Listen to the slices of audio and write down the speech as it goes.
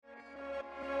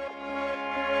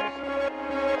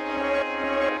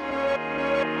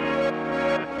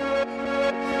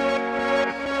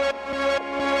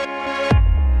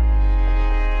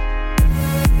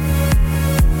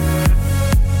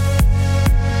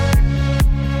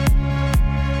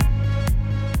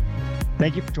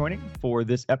Thank you for joining for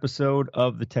this episode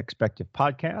of the Techspective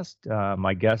podcast.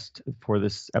 My guest for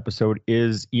this episode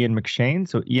is Ian McShane.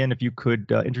 So, Ian, if you could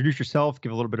introduce yourself,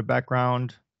 give a little bit of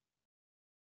background.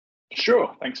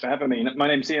 Sure. Thanks for having me. My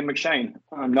name's Ian McShane.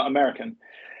 I'm not American.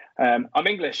 I'm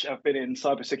English. I've been in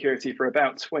cybersecurity for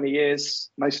about 20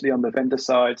 years, mostly on the vendor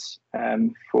side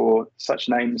for such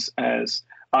names as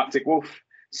Arctic Wolf,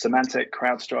 Symantec,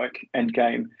 CrowdStrike,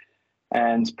 Endgame,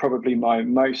 and probably my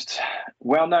most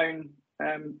well-known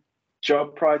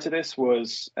job prior to this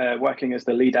was working as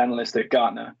the lead analyst at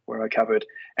Gartner, where I covered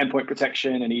endpoint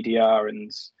protection and EDR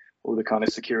and all the kind of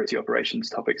security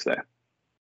operations topics there.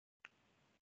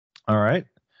 All right.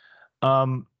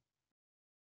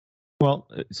 Well,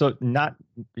 so not,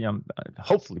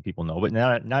 hopefully people know, but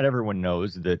not everyone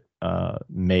knows that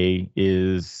May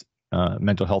is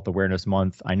Mental Health Awareness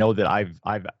Month. I know that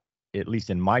I've at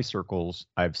least in my circles,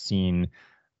 I've seen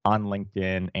on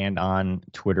LinkedIn and on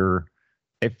Twitter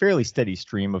a fairly steady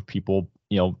stream of people,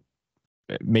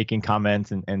 making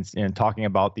comments and talking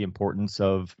about the importance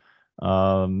of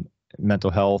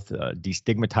mental health,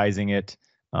 destigmatizing it,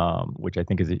 which I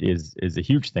think is a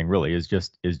huge thing. Really, is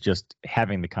just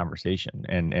having the conversation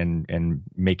and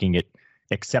making it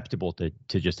acceptable to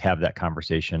just have that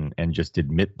conversation and just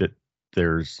admit that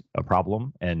there's a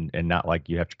problem and not like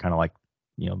you have to kind of like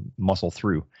muscle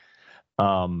through.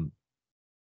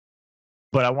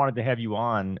 But I wanted to have you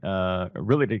on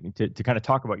really to kind of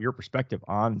talk about your perspective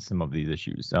on some of these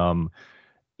issues. So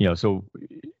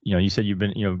you said you've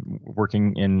been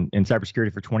working in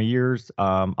cybersecurity for 20 years.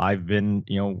 I've been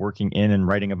working in and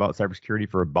writing about cybersecurity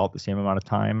for about the same amount of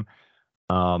time.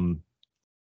 Burnout,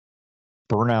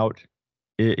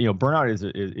 burnout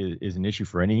is an issue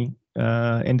for any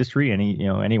industry,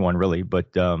 anyone really, but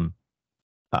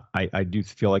I do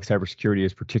feel like cybersecurity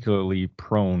is particularly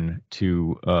prone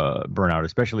to burnout,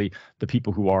 especially the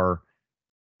people who are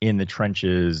in the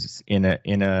trenches in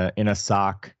a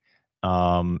SOC.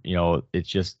 It's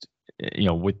just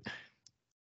with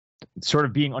sort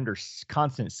of being under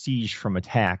constant siege from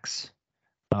attacks.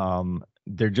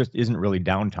 There just isn't really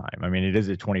downtime. I mean, it is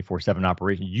a 24/7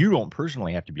 operation. You don't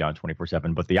personally have to be on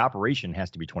 24/7, but the operation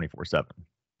has to be 24/7.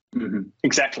 Mm-hmm.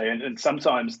 Exactly, and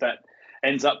sometimes that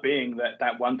ends up being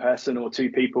that one person or two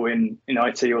people in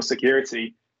IT or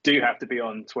security do have to be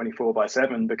on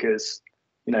 24/7 because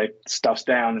stuff's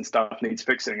down and stuff needs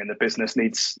fixing and the business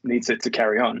needs it to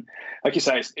carry on. Like you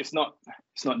say, it's not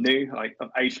new. I've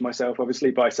aged myself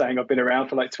obviously by saying I've been around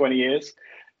for like 20 years,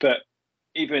 but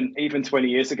even 20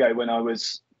 years ago when I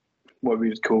was what we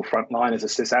would call frontline as a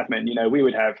sysadmin, we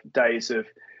would have days of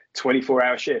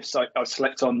 24-hour shifts. I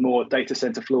slept on more data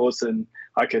center floors than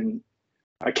I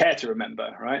care to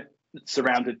remember, right?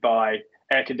 Surrounded by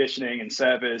air conditioning and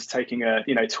servers, taking a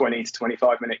 20 to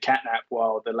 25 minute cat nap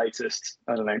while the latest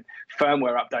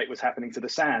firmware update was happening to the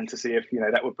SAN to see if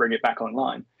that would bring it back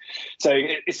online. So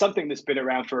it's something that's been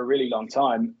around for a really long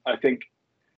time. I think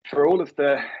for all of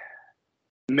the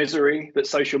misery that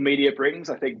social media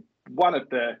brings, I think one of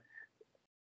the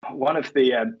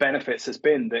benefits has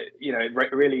been that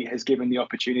it really has given the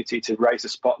opportunity to raise a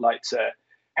spotlight to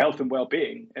health and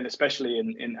well-being, and especially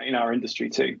in our industry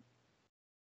too.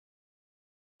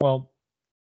 Well,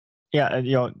 yeah,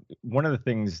 one of the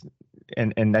things,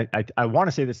 and I want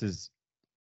to say this is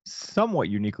somewhat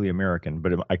uniquely American,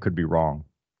 but I could be wrong.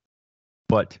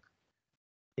 But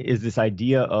is this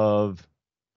idea of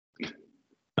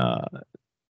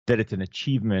that it's an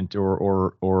achievement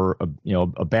or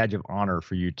a badge of honor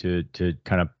for you to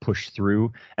kind of push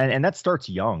through, and that starts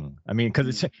young. I mean, because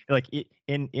it's like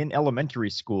in elementary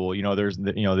school, there's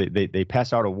they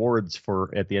pass out awards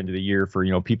at the end of the year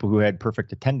for people who had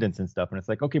perfect attendance and stuff, and it's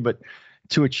like, okay, but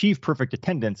to achieve perfect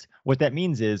attendance, what that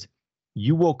means is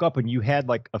you woke up and you had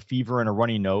like a fever and a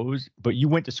runny nose, but you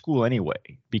went to school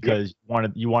anyway because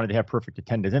you wanted to have perfect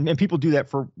attendance. And people do that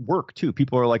for work too.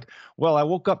 People are like, well, I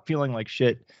woke up feeling like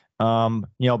shit. But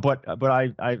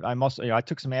I must, I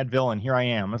took some Advil and here I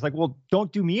am. I was like, well,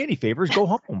 don't do me any favors. Go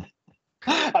home.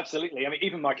 Absolutely. I mean,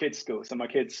 even my kids' school. So my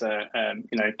kids,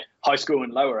 high school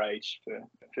and lower age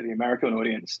for the American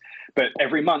audience. But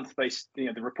every month they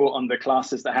report on the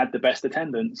classes that had the best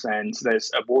attendance, and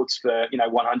there's awards for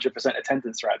 100%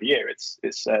 attendance throughout the year.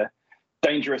 It's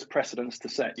dangerous precedence to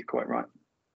set. You're quite right.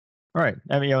 All right.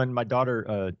 I mean, and my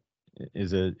daughter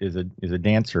is a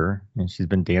dancer, and she's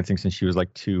been dancing since she was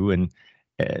like 2, and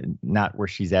not where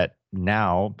she's at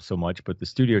now so much, but the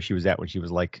studio she was at when she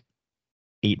was like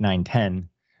 8, 9, 10.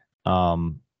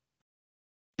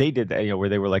 They did that, where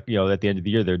they were like, at the end of the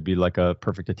year there'd be like a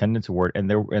perfect attendance award, and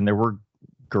there were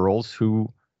girls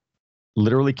who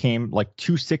literally came like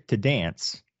too sick to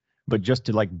dance, but just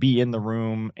to like be in the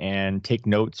room and take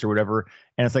notes or whatever.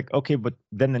 And it's like, okay, but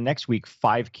then the next week,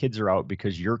 5 kids are out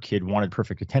because your kid wanted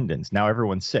perfect attendance. Now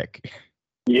everyone's sick.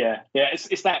 Yeah,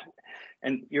 it's that,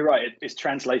 and you're right. It's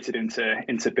translated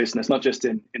into business, not just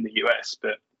in the US,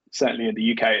 but certainly in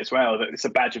the UK as well. That it's a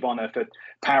badge of honor for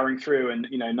powering through and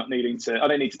not needing to. I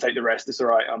don't need to take the rest. It's all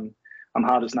right. I'm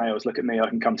hard as nails. Look at me. I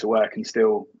can come to work and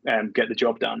still get the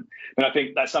job done. And I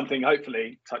think that's something,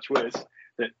 hopefully, touch wood,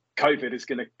 that COVID is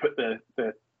going to put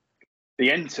the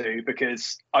end to,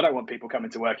 because I don't want people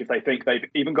coming to work if they think they've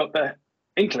even got the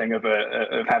inkling of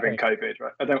having COVID.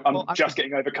 Right? I'm just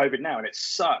getting over COVID now, and it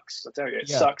sucks. I tell you, it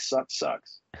sucks.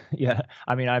 Yeah,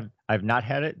 I mean, I've not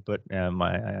had it, but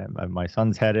my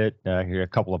son's had it. A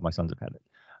couple of my sons have had it.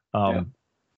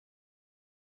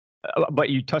 But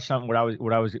you touched on what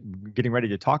I was getting ready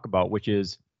to talk about, which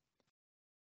is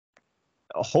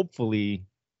hopefully,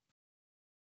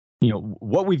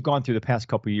 what we've gone through the past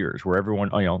couple of years, where everyone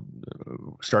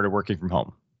started working from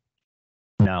home.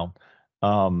 Now,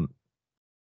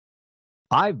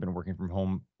 I've been working from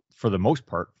home for the most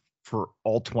part for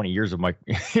all 20 years of my,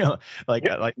 that's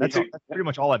pretty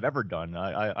much all I've ever done.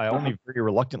 I only very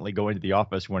reluctantly go into the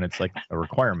office when it's like a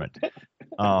requirement.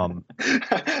 I'm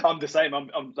the same.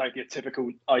 I'm like a typical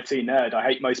IT nerd. I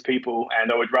hate most people,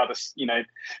 and I would rather,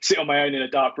 sit on my own in a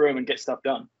dark room and get stuff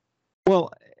done.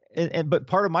 Well, but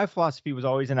part of my philosophy was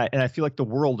always, and I feel like the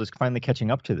world is finally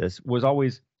catching up to this, was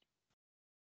always,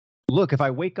 look, if I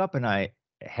wake up and I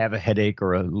have a headache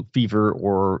or a fever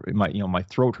or my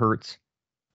throat hurts,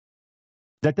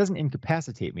 that doesn't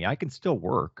incapacitate me. I can still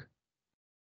work,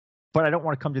 but I don't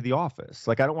want to come to the office.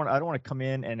 Like I don't want to come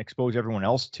in and expose everyone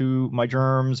else to my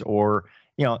germs, or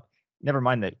never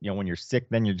mind that when you're sick,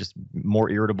 then you're just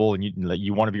more irritable and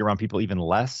you want to be around people even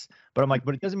less. But I'm like,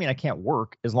 but it doesn't mean I can't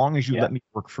work as long as you let me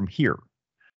work from here.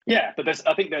 Yeah, but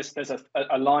I think there's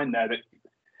a line there that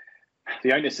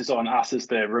the onus is on us as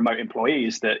the remote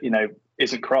employees that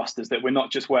isn't crossed, is that we're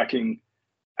not just working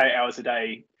 8 hours a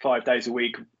day, 5 days a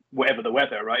week, whatever the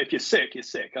weather, right? If you're sick, you're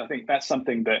sick. I think that's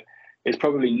something that is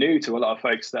probably new to a lot of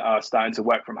folks that are starting to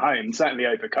work from home. Certainly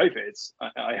over COVID,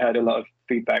 I heard a lot of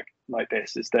feedback like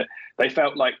this, is that they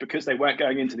felt like because they weren't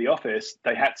going into the office,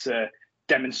 they had to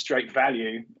demonstrate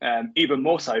value even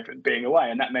more so for being away.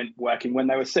 And that meant working when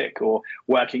they were sick or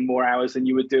working more hours than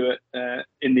you would do it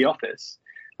in the office.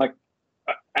 Like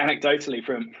anecdotally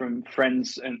from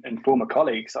friends and former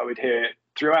colleagues, I would hear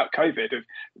throughout COVID of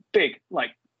big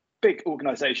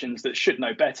organizations that should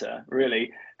know better,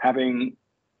 really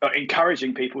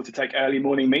encouraging people to take early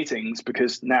morning meetings,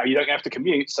 because now you don't have to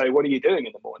commute. So what are you doing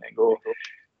in the morning? Or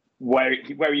where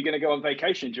are you going to go on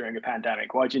vacation during a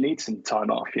pandemic? Why do you need some time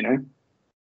off,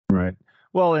 Right.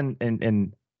 Well,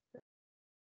 and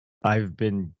I've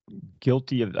been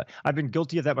guilty of that. I've been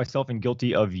guilty of that myself, and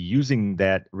guilty of using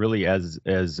that really as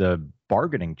a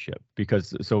bargaining chip.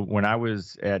 Because so when I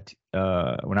was at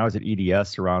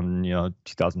EDS around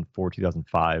 2004,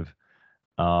 2005,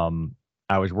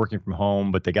 I was working from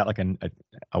home, but they got like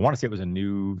I want to say it was a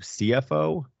new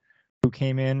CFO who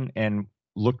came in and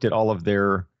looked at all of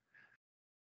their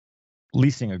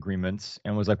leasing agreements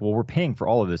and was like, well, we're paying for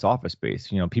all of this office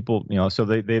space, people, so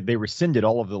they rescinded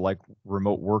all of the like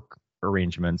remote work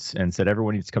arrangements and said,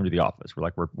 everyone needs to come to the office. We're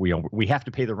like, we have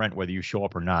to pay the rent whether you show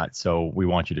up or not. So we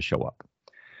want you to show up.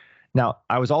 Now,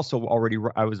 I was also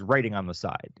I was writing on the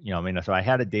side, so I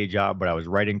had a day job, but I was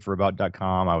writing for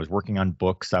about.com. I was working on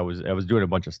books. I was doing a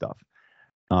bunch of stuff.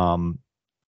 A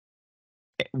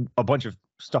bunch of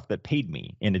stuff that paid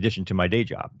me in addition to my day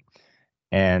job.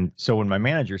 And so when my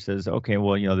manager says, okay,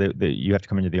 well, you have to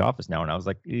come into the office now. And I was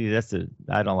like,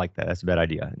 I don't like that. That's a bad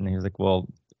idea. And he was like, well,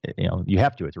 you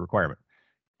have to, it's a requirement.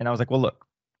 And I was like, well, look,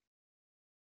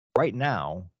 right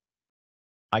now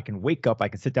I can wake up, I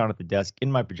can sit down at the desk in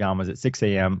my pajamas at 6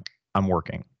 a.m. I'm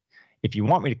working. If you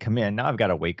want me to come in, now I've got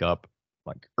to wake up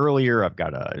like earlier. I've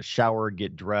got to shower,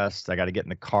 get dressed. I got to get in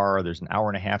the car. There's an hour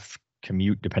and a half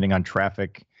commute depending on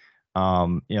traffic.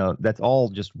 That's all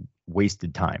just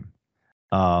wasted time.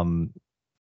 And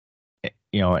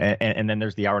then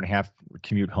there's the hour and a half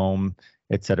commute home,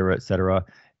 et cetera, et cetera.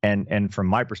 And from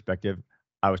my perspective,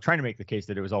 I was trying to make the case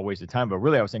that it was all wasted time, but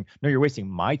really I was saying, no, you're wasting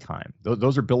my time.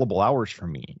 Those are billable hours for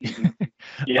me.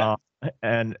 Yeah.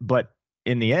 But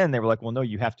in the end, they were like, well, no,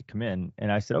 you have to come in.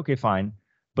 And I said, okay, fine.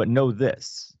 But know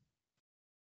this,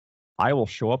 I will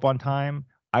show up on time.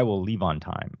 I will leave on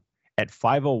time. At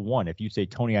 5:01, if you say,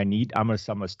 Tony, I'm going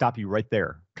to stop you right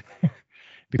there.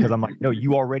 Because I'm like, no,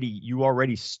 you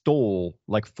already stole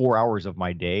like 4 hours of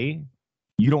my day.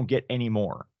 You don't get any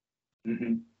more.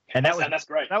 Mm-hmm. And that's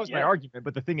great. That was my argument.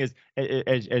 But the thing is,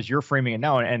 as you're framing it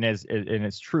now, and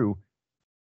it's true,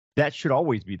 that should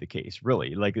always be the case,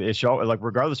 really. Like it should, like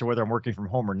regardless of whether I'm working from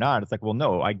home or not, it's like, well,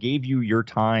 no, I gave you your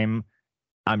time.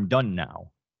 I'm done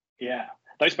now. Yeah,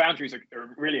 those boundaries are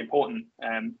really important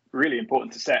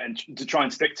to set and to try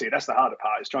and stick to. That's the harder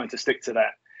part, is trying to stick to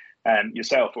that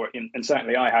yourself. And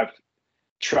certainly I have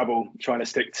trouble trying to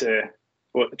stick to,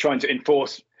 or trying to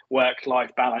enforce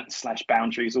work-life balance /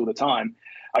 boundaries all the time.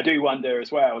 I do wonder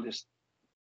as well,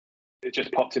 it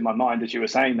just popped in my mind as you were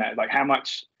saying that, like how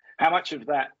much of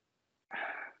that,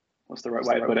 what's the right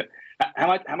way to put it?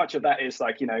 How much of that is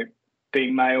like,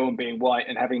 being male and being white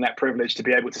and having that privilege to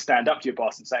be able to stand up to your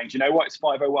boss and saying, do you know what, it's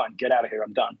 5:01, get out of here,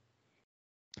 I'm done.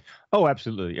 Oh,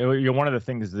 absolutely. One of the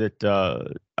things that,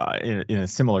 in a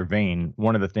similar vein,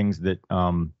 one of the things that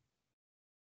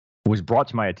was brought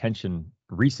to my attention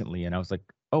recently, and I was like,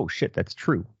 oh shit, that's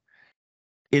true,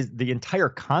 is the entire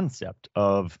concept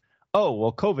of, oh,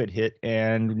 well, COVID hit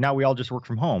and now we all just work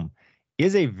from home,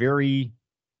 is a very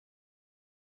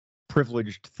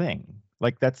privileged thing.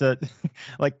 Like that's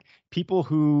like people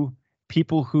who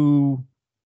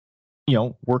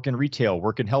work in retail,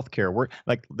 work in healthcare, work,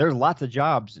 like there's lots of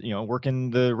jobs, work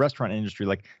in the restaurant industry,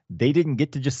 like they didn't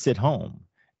get to just sit home.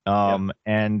 Yep.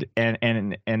 And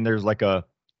there's like a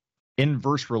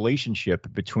inverse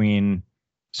relationship between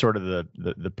sort of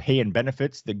the pay and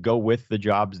benefits that go with the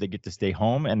jobs that get to stay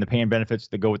home and the pay and benefits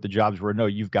that go with the jobs where, no,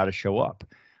 you've got to show up.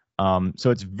 So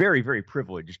it's very, very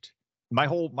privileged. My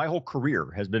whole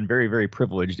career has been very, very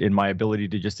privileged in my ability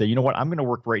to just say, you know what, I'm going to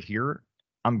work right here.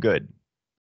 I'm good.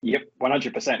 Yep,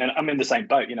 100%. And I'm in the same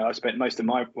boat. I spent most of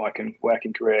my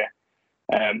working career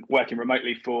working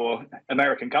remotely for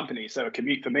American companies. So a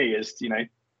commute for me is,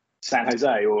 San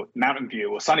Jose or Mountain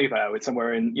View or Sunnyvale. It's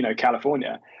somewhere in,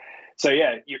 California. So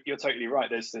yeah, you're totally right.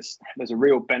 There's a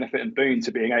real benefit and boon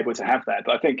to being able to have that.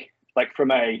 But I think, like,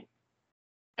 from a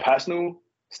personal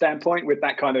standpoint, with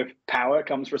that kind of power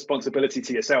comes responsibility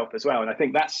to yourself as well. And I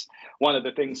think that's one of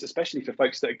the things, especially for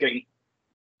folks that are getting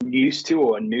used to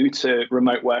or new to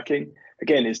remote working,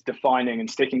 again, is defining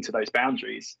and sticking to those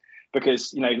boundaries.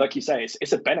 Because, like you say,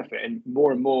 it's a benefit, and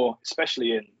more,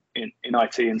 especially in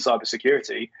IT and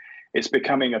cybersecurity, it's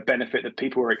becoming a benefit that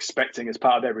people are expecting as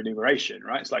part of their remuneration,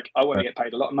 right? It's like, I want to get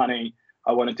paid a lot of money.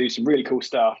 I want to do some really cool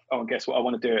stuff. Oh, and guess what? I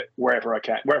want to do it wherever I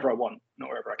want, not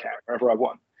wherever I can, wherever I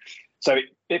want. So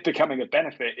it becoming a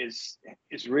benefit is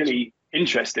really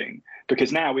interesting,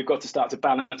 because now we've got to start to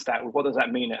balance that with, what does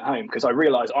that mean at home? Because I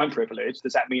realize I'm privileged.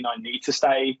 Does that mean I need to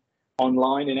stay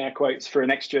online, in air quotes, for an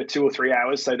extra 2 or 3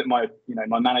 hours so that my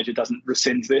manager doesn't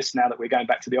rescind this now that we're going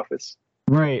back to the office?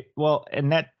 Right. Well,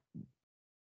 and that,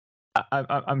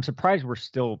 I'm surprised we're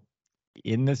still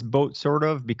in this boat, sort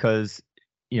of, because,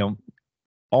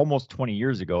 almost 20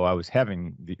 years ago, I was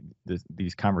having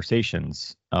these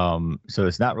conversations. So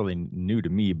it's not really new to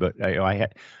me, but I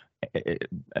had,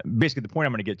 basically the point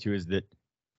I'm going to get to is that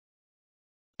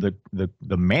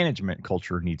the management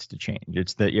culture needs to change.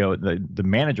 It's that, the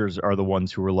managers are the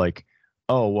ones who are like,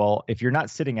 oh, well, if you're not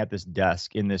sitting at this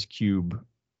desk in this cube,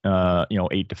 8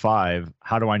 to 5,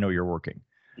 how do I know you're working?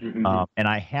 Mm-hmm. And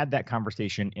I had that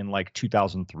conversation in like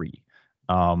 2003.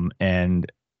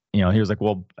 And, he was like,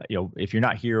 well, if you're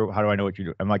not here, how do I know what you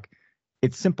do? I'm like,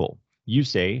 it's simple. You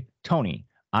say, Tony,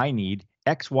 I need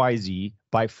XYZ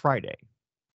by Friday.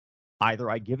 Either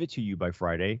I give it to you by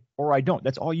Friday or I don't.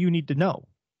 That's all you need to know.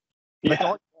 Yeah. That's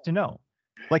all you need to know.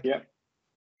 Like, yeah.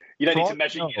 You don't need to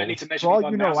measure. You don't need to measure. For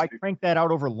all you know, I cranked that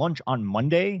out over lunch on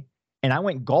Monday, and I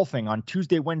went golfing on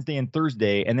Tuesday, Wednesday, and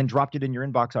Thursday, and then dropped it in your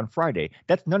inbox on Friday.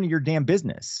 That's none of your damn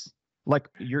business. Like,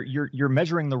 you're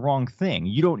measuring the wrong thing.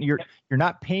 You're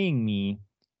not paying me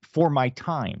for my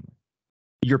time.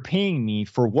 You're paying me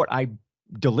for what I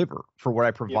deliver, for what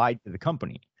I provide to the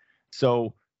company.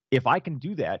 So if I can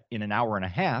do that in an hour and a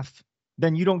half,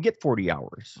 then you don't get 40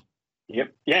 hours.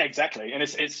 Yep. Yeah, exactly. And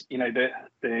it's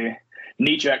the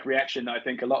knee-jerk reaction that I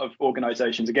think a lot of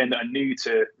organizations, again, that are new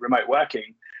to remote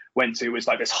working went to, was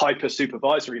like this hyper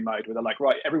supervisory mode, where they're like,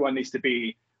 right, everyone needs to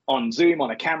be on Zoom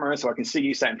on a camera so I can see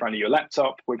you sat in front of your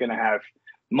laptop. We're going to have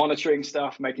monitoring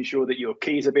stuff, making sure that your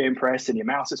keys are being pressed and your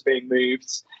mouse is being moved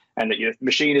and that your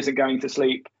machine isn't going to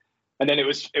sleep. And then it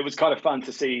was kind of fun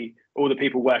to see all the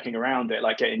people working around it,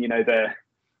 like getting, have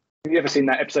you ever seen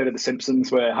that episode of The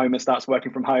Simpsons where Homer starts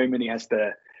working from home and he has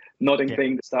the nodding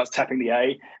thing that starts tapping the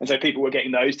A? And so people were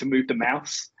getting those to move the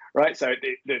mouse, right? So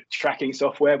the tracking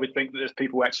software would think that there's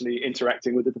people actually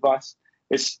interacting with the device.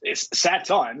 It's sad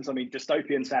times. I mean,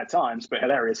 dystopian sad times, but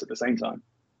hilarious at the same time.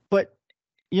 But,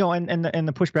 and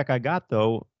the pushback I got,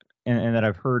 though, and that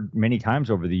I've heard many times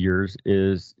over the years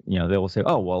is, they will say,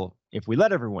 oh, well, if we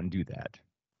let everyone do that,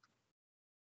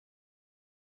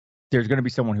 there's going to be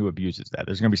someone who abuses that.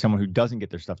 There's going to be someone who doesn't get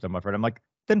their stuff done by Friday. I'm like,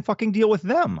 then fucking deal with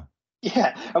them.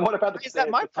 Yeah, and what about Is that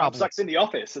my problem? sucks in the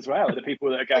office as well? The people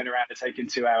that are going around and taking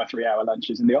 2-hour, 3-hour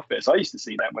lunches in the office. I used to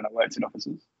see that when I worked in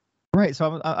offices. Right.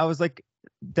 So I was like,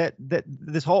 that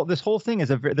this whole thing is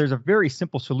there's a very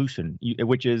simple solution,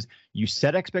 which is you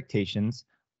set expectations.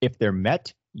 If they're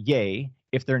met, yay.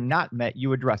 If they're not met,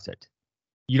 you address it.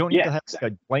 You don't need to have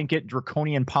a blanket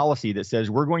draconian policy that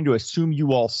says we're going to assume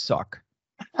you all suck,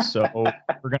 so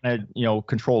we're going to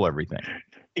control everything.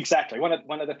 Exactly. One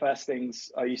of the first things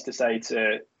I used to say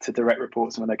to direct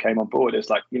reports when they came on board is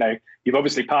like, you've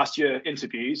obviously passed your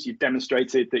interviews. You've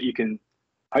demonstrated that you can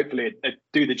hopefully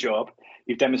do the job.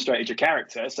 You've demonstrated your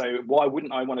character. So why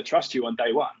wouldn't I want to trust you on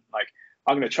day one? Like,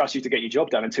 I'm going to trust you to get your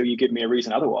job done until you give me a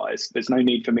reason otherwise. There's no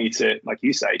need for me to, like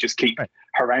you say, just keep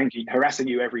harassing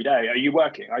you every day. Are you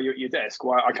working? Are you at your desk?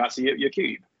 Why I can't see you at your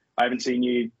cube? I haven't seen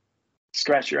you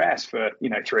scratch your ass for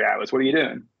 3 hours. What are you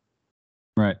doing?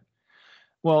 Right.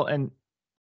 Well, and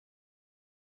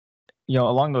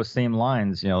along those same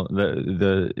lines,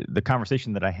 the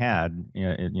conversation that I had,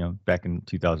 back in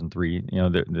 2003,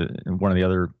 one of the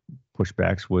other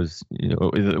pushbacks was,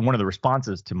 one of the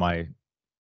responses to my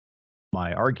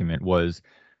argument was,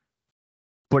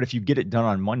 but if you get it done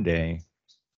on Monday,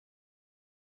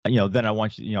 then I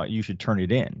want you, you should turn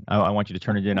it in. I want you to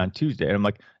turn it in on Tuesday. And I'm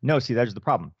like, no, see, that's the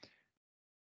problem.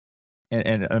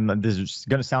 And this is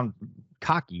going to sound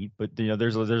cocky, but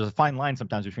there's a fine line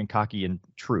sometimes between cocky and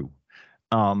true.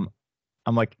 I'm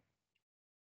like,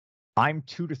 I'm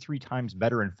 2 to 3 times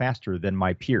better and faster than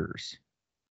my peers.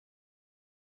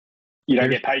 You don't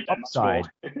get paid that upside,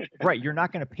 much more. Right? You're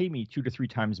not going to pay me 2 to 3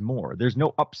 times more. There's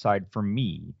no upside for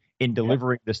me in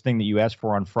delivering this thing that you asked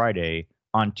for on Friday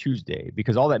on Tuesday,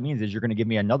 because all that means is you're going to give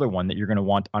me another one that you're going to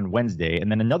want on Wednesday, and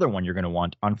then another one you're going to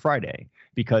want on Friday,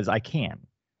 because I can.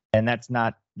 And that's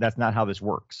not how this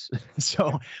works.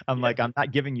 So I'm like, I'm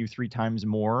not giving you 3 times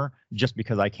more just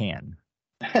because I can.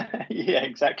 Yeah,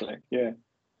 exactly. Yeah.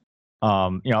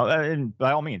 And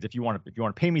by all means, if you want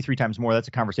to pay me 3 times more, that's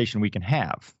a conversation we can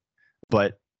have.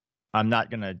 But I'm not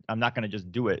gonna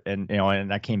just do it. And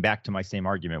and I came back to my same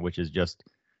argument, which is just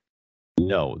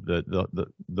no.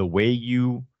 The way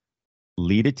you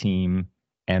lead a team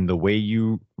and the way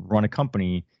you run a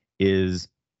company is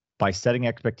by setting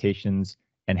expectations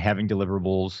and having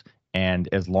deliverables. And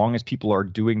as long as people are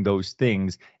doing those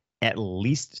things, at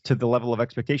least to the level of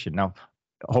expectation. Now,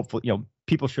 hopefully,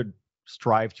 people should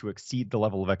strive to exceed the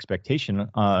level of expectation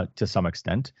to some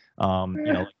extent.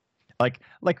 Like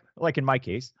in my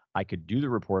case, I could do the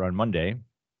report on Monday.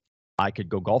 I could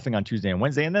go golfing on Tuesday and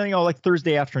Wednesday, and then like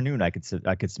Thursday afternoon, I could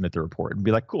submit the report and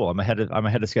be like, cool, I'm ahead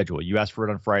of schedule. You asked for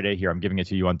it on Friday. Here, I'm giving it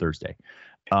to you on Thursday.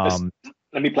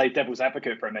 Let me play devil's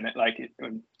advocate for a minute. Like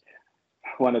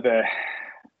one of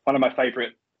my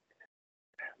favorite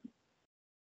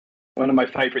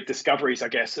discoveries, I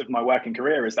guess, of my working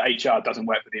career is that HR doesn't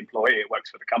work for the employee; it works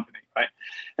for the company, right?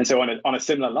 And so on a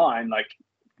similar line, like,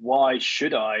 why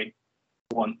should I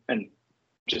want, and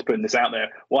just putting this out there,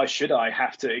 why should I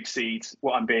have to exceed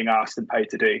what I'm being asked and paid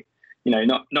to do?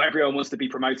 Not everyone wants to be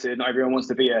promoted. Not everyone wants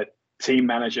to be a team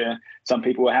manager. Some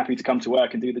people are happy to come to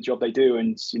work and do the job they do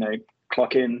and,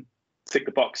 clock in, tick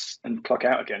the box and clock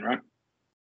out again, right?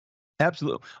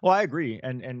 Absolutely. Well, I agree.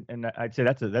 And I'd say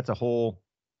that's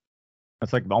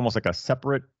like almost like a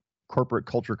separate corporate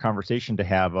culture conversation to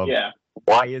have of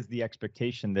why is the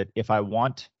expectation that if I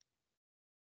want,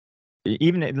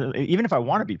 even if I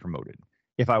want to be promoted,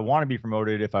 if I want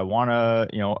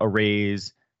to, a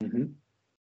raise,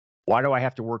 why do I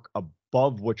have to work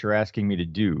above what you're asking me to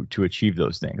do to achieve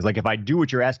those things? Like if I do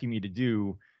what you're asking me to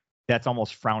do, that's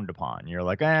almost frowned upon. You're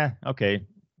like, okay,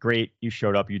 great. You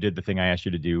showed up. You did the thing I asked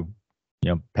you to do,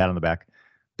 pat on the back.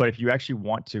 But if you actually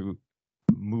want to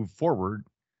move forward,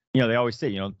 they always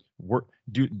say, work,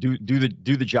 do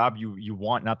the job you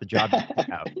want, not the job you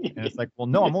have. And it's like, well,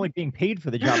 no, I'm only being paid for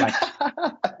the job I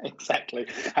Exactly.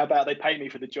 How about they pay me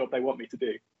for the job they want me to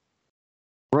do?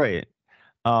 Right.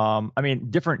 I mean,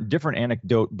 different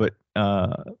anecdote, but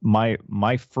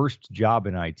my first job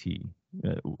in IT,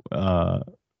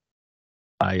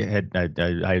 I had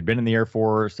been in the Air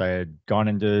Force. I had gone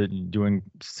into doing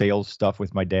sales stuff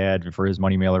with my dad for his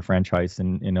Money Mailer franchise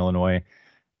in Illinois,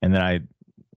 and then I,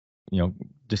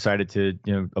 decided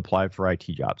to apply for IT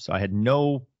jobs. So I had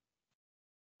no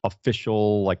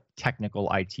official like technical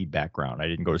IT background. I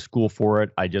didn't go to school for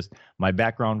it. My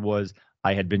background was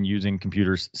I had been using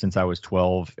computers since I was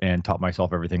 12 and taught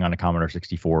myself everything on a Commodore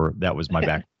 64. That was my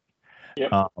background.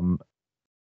 Yep.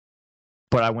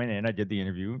 But I went in, I did the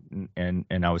interview, and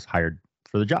I was hired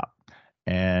for the job.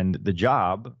 And the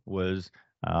job was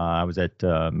I was at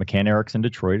McCann Erickson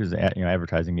Detroit as an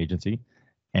advertising agency,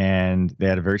 and they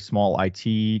had a very small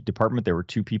IT department. There were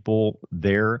 2 people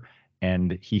there,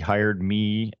 and he hired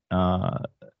me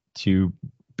to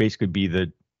basically be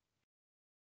the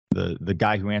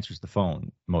guy who answers the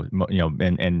phone,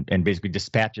 and basically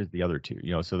dispatches the other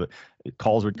 2. So the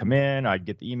calls would come in, I'd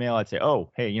get the email, I'd say,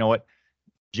 oh, hey, you know what,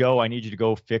 Joe, I need you to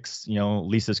go fix,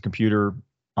 Lisa's computer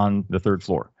on the 3rd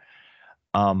floor.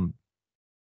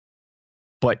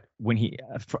 But when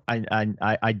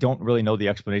I don't really know the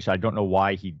explanation. I don't know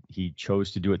why he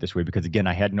chose to do it this way, because again,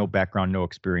 I had no background, no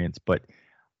experience, but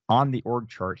on the org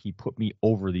chart, he put me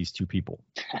over these 2 people.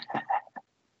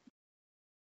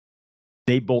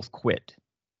 They both quit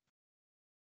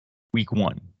week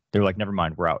 1. They were like, never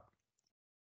mind, we're out.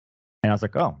 And I was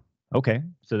like, oh, okay.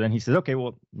 So then he says, okay,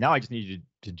 well, now I just need you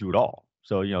to do it all.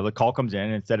 So, the call comes in,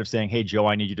 and instead of saying, hey, Joe,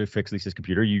 I need you to fix Lisa's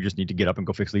computer, you just need to get up and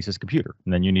go fix Lisa's computer.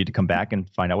 And then you need to come back and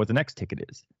find out what the next ticket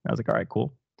is. And I was like, all right,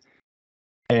 cool.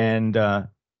 And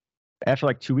after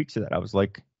like 2 weeks of that, I was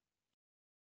like,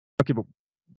 okay, but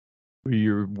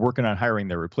you're working on hiring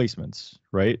their replacements,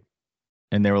 right?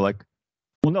 And they were like,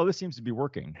 well, no, this seems to be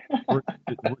working.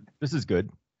 This is good.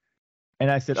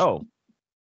 And I said, oh,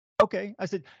 okay. I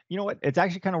said, you know what? It's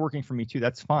actually kind of working for me too.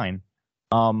 That's fine.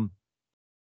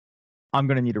 I'm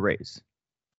going to need a raise.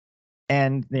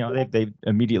 And, they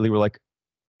immediately were like,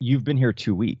 you've been here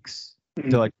 2 weeks.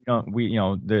 So like,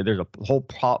 there's a whole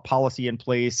policy in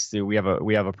place. We have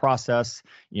a process,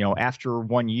 after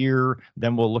 1 year,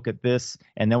 then we'll look at this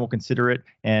and then we'll consider it.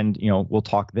 And, we'll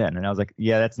talk then. And I was like,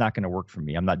 yeah, that's not going to work for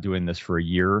me. I'm not doing this for a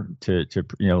year and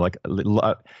they're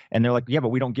like, yeah, but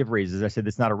we don't give raises. I said,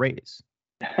 it's not a raise.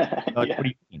 Like, what do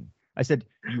you mean? I said,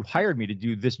 you hired me to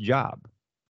do this job.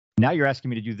 Now you're asking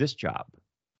me to do this job.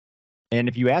 And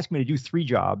if you ask me to do 3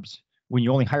 jobs, when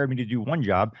you only hired me to do 1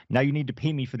 job, now you need to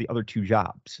pay me for the other 2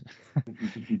 jobs.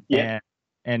 Yeah.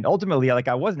 And ultimately, like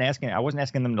I wasn't asking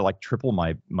them to like triple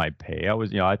my pay. I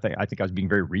was, I think I was being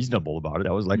very reasonable about it.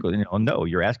 I was like, no,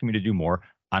 you're asking me to do more.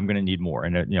 I'm going to need more.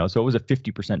 And so it was a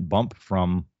 50% bump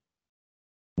from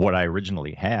what I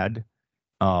originally had.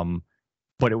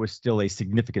 But it was still a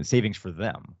significant savings for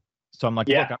them. So I'm like,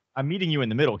 look, I'm meeting you in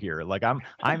the middle here. Like I'm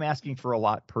asking for a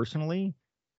lot personally,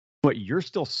 but you're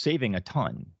still saving a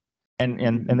ton.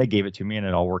 And they gave it to me, and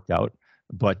it all worked out.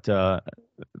 But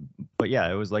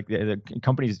yeah, it was like the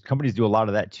companies do a lot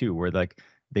of that too, where like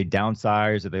they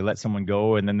downsize or they let someone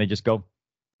go, and then they just go,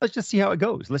 let's just see how it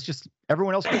goes.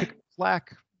 Everyone else pick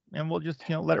slack, and we'll just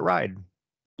let it ride.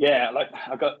 Yeah, like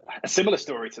I've got a similar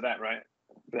story to that, right?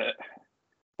 But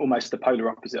almost the polar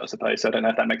opposite, I suppose. So I don't know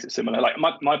if that makes it similar. Like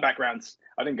my background's,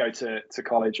 I didn't go to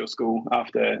college or school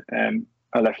after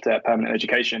I left permanent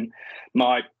education.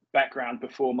 My background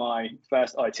before my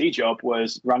first IT job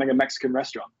was running a Mexican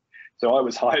restaurant. So I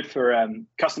was hired for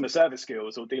customer service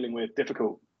skills or dealing with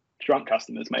difficult drunk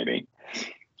customers, maybe.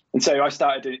 And so I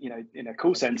started, in a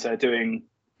call center doing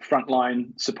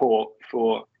frontline support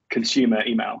for consumer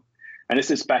email. And this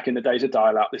is back in the days of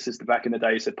dial-up. This is back in the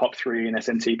days of POP3 and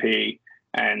SMTP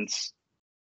and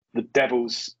the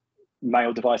devil's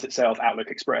mail device itself, Outlook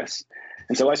Express.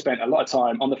 And so I spent a lot of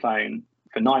time on the phone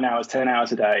for 9 hours, 10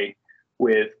 hours a day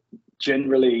with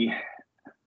generally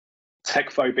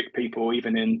tech-phobic people,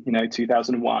 even in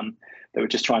 2001, that were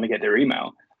just trying to get their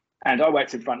email. And I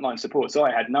worked in frontline support, so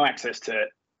I had no access to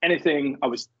anything. I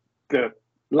was the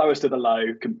lowest of the low.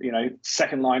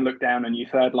 Second line looked down on you,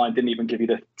 third line didn't even give you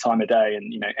the time of day,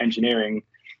 and engineering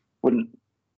wouldn't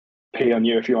pee on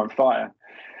you if you're on fire.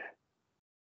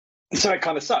 So it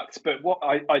kind of sucked. But what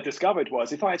I discovered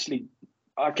was if I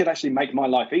could actually make my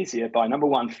life easier by, number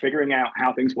one, figuring out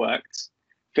how things worked,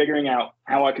 figuring out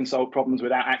how I can solve problems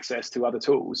without access to other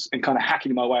tools, and kind of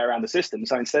hacking my way around the system.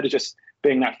 So instead of just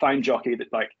being that phone jockey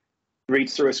that like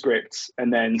reads through a script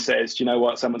and then says, do you know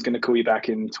what, someone's going to call you back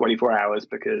in 24 hours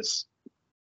because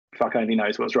fuck only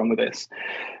knows what's wrong with this,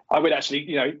 I would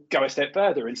actually, go a step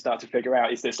further and start to figure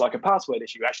out, is this like a password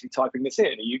issue, actually typing this in?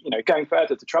 Are you, going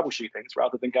further to troubleshoot things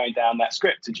rather than going down that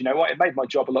script? And you know what? It made my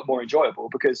job a lot more enjoyable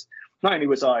because not only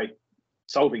was I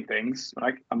solving things,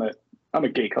 I'm a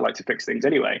geek, I like to fix things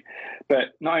anyway,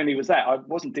 but not only was that, I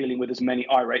wasn't dealing with as many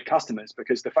irate customers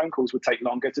because the phone calls would take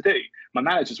longer to do. My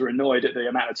managers were annoyed at the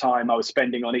amount of time I was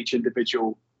spending on each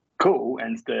individual call,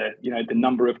 and the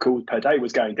number of calls per day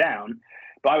was going down.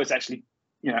 But I was actually,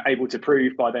 able to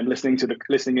prove by them listening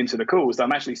into the calls that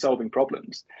I'm actually solving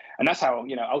problems. And that's how,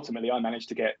 ultimately I managed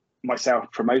to get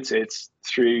myself promoted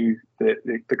through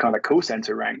the kind of call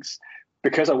center ranks,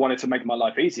 because I wanted to make my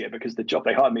life easier, because the job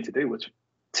they hired me to do was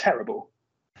terrible.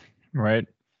 Right.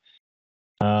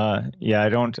 Yeah, I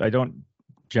don't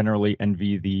generally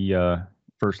envy the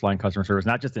first line customer service,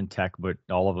 not just in tech, but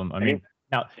all of them. I mean,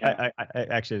 now I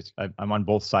actually I'm on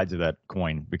both sides of that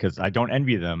coin because I don't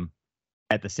envy them.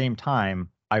 At the same time,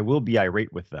 I will be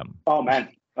irate with them. Oh man,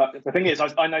 the thing is,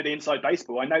 I know the inside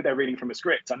baseball. I know they're reading from a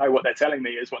script. I know what they're telling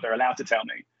me is what they're allowed to tell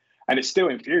me, and it still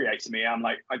infuriates me. I'm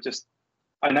like,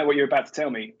 I know what you're about to tell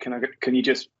me. Can you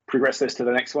just progress this to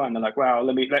the next one? They're like, well,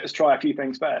 let's try a few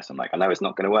things first. I'm like, I know it's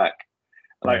not going to work.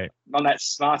 Like, right. I'm that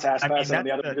smart ass person on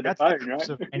the other end of the phone,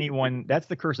 right? That's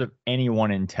the curse of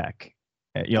anyone in tech.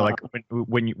 Like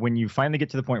when you finally get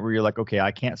to the point where you're like, okay,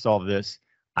 I can't solve this.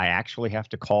 I actually have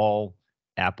to call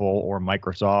Apple or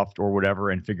Microsoft or whatever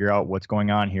and figure out what's going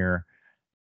on here.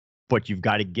 But you've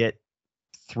got to get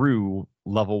through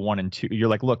level 1 and 2. You're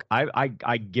like, look,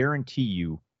 I guarantee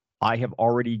you, I have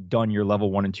already done your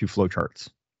level 1 and 2 flowcharts.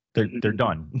 They're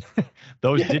done.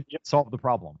 Those didn't solve the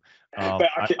problem. But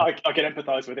I can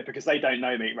empathize with it because they don't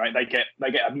know me, right? They get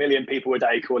 1 million people a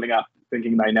day calling up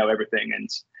thinking they know everything. And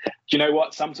do you know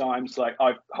what? Sometimes, like,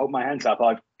 I hold my hands up.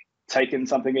 I've taken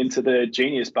something into the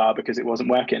Genius bar because it wasn't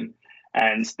working.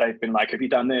 And they've been like, have you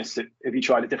done this? Have you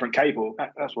tried a different cable?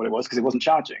 That's what it was, because it wasn't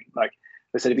charging. Like,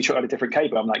 they said, have you tried a different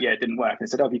cable? I'm like, yeah, it didn't work. And they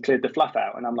said, oh, have you cleared the fluff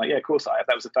out? And I'm like, yeah, of course I have.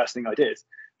 That was the first thing I did.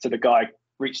 So the guy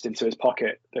reached into his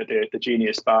pocket, the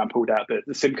Genius bar, and pulled out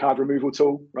the SIM card removal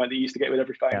tool, right, that you used to get with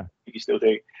every phone. Yeah. You still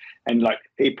do. And like,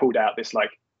 he pulled out this like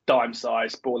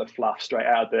dime-sized ball of fluff straight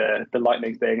out of the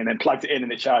lightning thing, and then plugged it in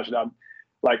and it charged. And I'm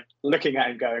like looking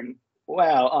at him going,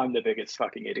 well, I'm the biggest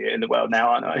fucking idiot in the world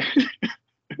now, aren't I?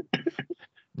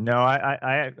 No,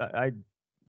 I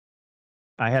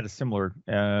had a similar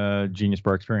Genius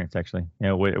bar experience, actually.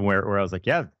 Where I was like,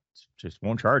 yeah, just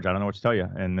won't charge. I don't know what to tell you.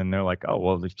 And then they're like, oh,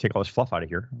 well, let's take all this fluff out of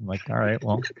here. I'm like, all right,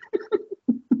 well.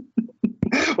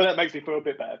 Well, that makes me feel a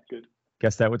bit bad. Good.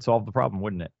 Guess that would solve the problem,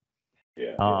 wouldn't it?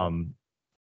 Yeah.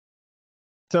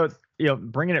 So,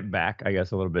 bringing it back, I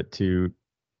guess, a little bit to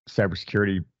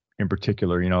cybersecurity in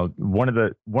particular, one of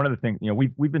the things,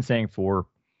 we've been saying for,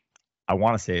 I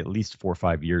want to say at least 4 or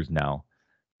 5 years now,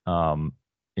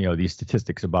 these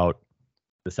statistics about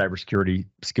the cybersecurity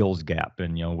skills gap,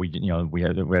 and we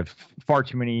have far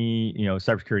too many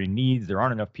cybersecurity needs. There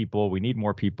aren't enough people. We need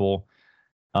more people,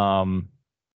 but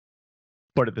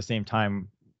at the same time,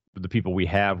 the people we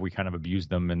have, we kind of abuse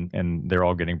them, and they're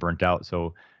all getting burnt out.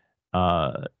 So,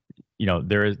 there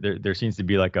seems to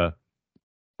be like a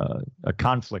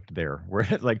conflict there, where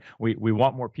it's like we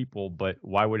want more people, but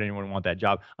why would anyone want that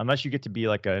job unless you get to be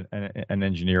like an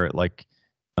engineer at like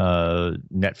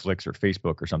Netflix or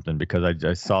Facebook or something? Because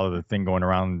I saw the thing going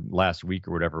around last week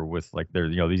or whatever with like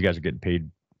these guys are getting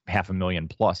paid $500,000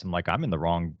 plus. I'm like, I'm in the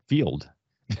wrong field.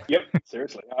 Yep,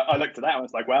 seriously. I looked at that and I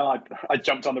was like, well, I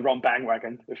jumped on the wrong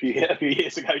bandwagon a few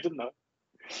years ago, didn't I?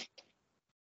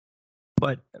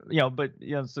 But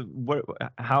so what?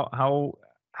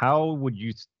 How would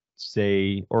you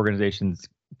say organizations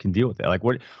can deal with that? Like,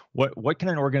 what can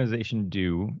an organization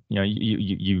do? You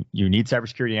need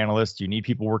cybersecurity analysts. You need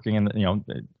people working in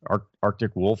the,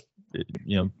 Arctic Wolf,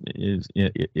 is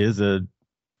a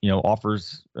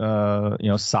offers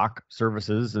SOC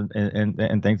services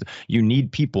and things. You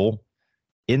need people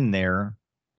in there,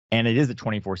 and it is a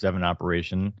 24/7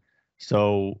 operation.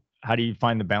 So how do you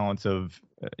find the balance of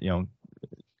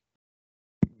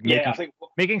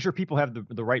making sure people have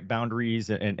the right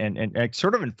boundaries and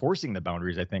sort of enforcing the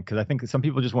boundaries, I think, because I think some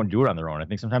people just won't do it on their own. I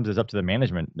think sometimes it's up to the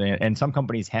management, and some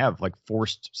companies have like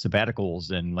forced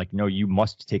sabbaticals and like, you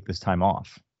must take this time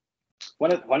off.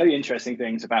 One of the interesting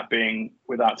things about being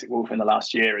with Arctic Wolf in the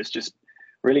last year is just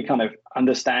really kind of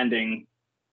understanding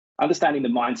the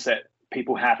mindset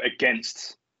people have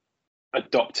against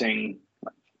adopting,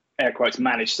 air quotes,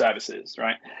 managed services,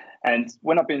 right? And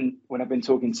when I've been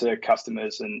talking to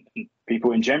customers and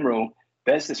people in general,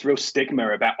 there's this real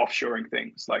stigma about offshoring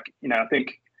things. Like, I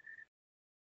think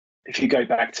if you go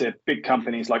back to big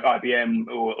companies like IBM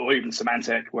or even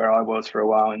Symantec, where I was for a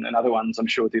while, and other ones, I'm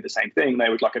sure do the same thing. They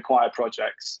would like acquire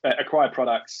products,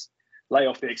 lay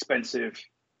off the expensive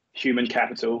human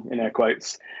capital in air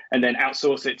quotes, and then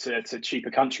outsource it to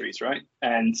cheaper countries, right?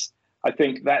 And I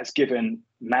think that's given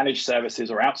managed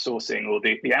services or outsourcing, or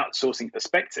the outsourcing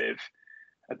perspective,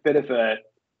 a bit of a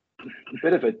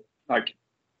like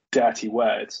dirty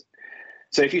word.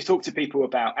 So if you talk to people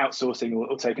about outsourcing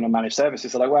or taking on managed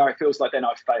services, they're like, well, it feels like then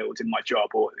I've failed in my job,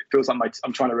 or it feels like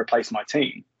I'm trying to replace my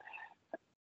team.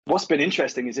 What's been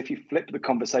interesting is if you flip the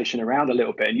conversation around a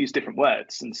little bit and use different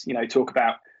words and, talk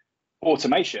about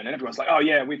automation, and everyone's like, oh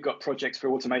yeah, we've got projects for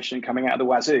automation coming out of the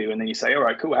wazoo. And then you say, all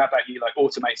right, cool. How about you like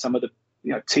automate some of the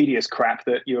tedious crap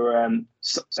that your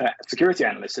security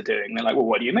analysts are doing. They're like, well,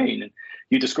 what do you mean? And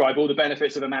you describe all the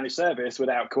benefits of a managed service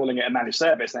without calling it a managed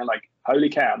service. And they're like, holy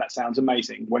cow, that sounds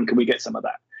amazing. When can we get some of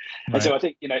that? Right. And so I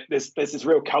think, there's this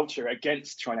real culture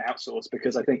against trying to outsource,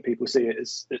 because I think people see it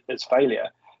as failure.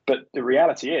 But the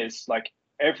reality is,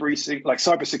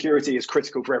 cybersecurity is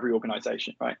critical for every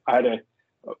organization, right? I had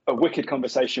a wicked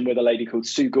conversation with a lady called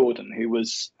Sue Gordon, who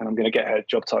was, and I'm going to get her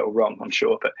job title wrong, I'm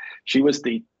sure, but she was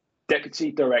the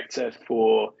Deputy Director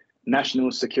for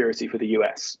National Security for the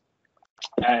US.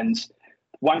 And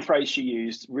one phrase she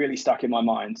used really stuck in my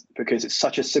mind, because it's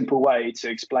such a simple way to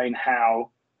explain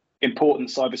how important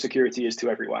cybersecurity is to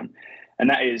everyone. And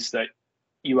that is that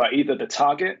you are either the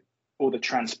target or the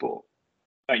transport.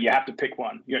 You have to pick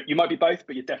one. You might be both,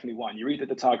 but you're definitely one. You're either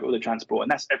the target or the transport,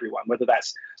 and that's everyone, whether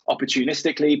that's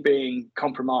opportunistically being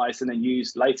compromised and then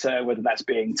used later, whether that's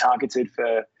being targeted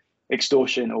for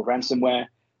extortion or ransomware.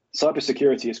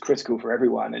 Cybersecurity is critical for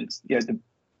everyone, and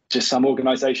just some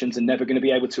organizations are never going to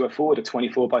be able to afford a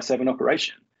 24/7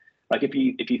 operation. Like if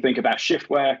you think about shift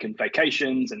work and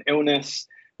vacations and illness,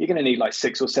 you're going to need like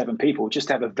 6 or 7 people just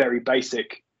to have a very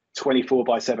basic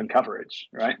 24/7 coverage,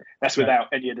 right? That's without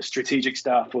any of the strategic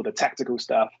stuff or the tactical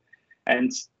stuff.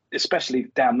 And especially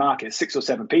down market, 6 or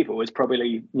 7 people is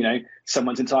probably,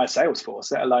 someone's entire sales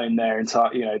force, let alone their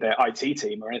entire, their IT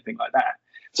team or anything like that.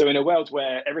 So in a world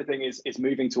where everything is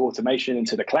moving to automation and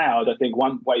to the cloud, I think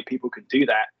one way people can do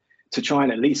that to try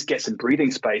and at least get some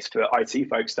breathing space for IT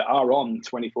folks that are on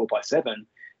 24/7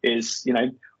 is,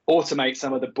 automate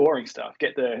some of the boring stuff,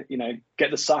 get the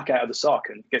sock out of the sock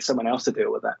and get someone else to deal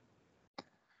with that.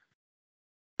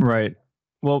 Right.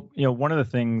 Well, one of the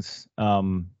things,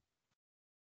 when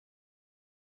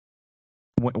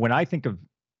I think of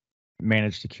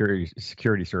managed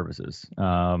security services,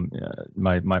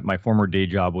 my former day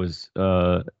job was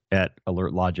at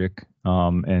Alert Logic,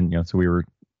 and so we were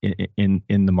in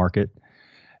the market.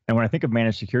 And when I think of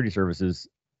managed security services,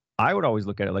 I would always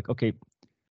look at it like, okay,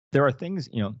 there are things,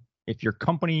 if your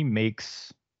company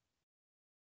makes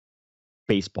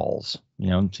baseballs,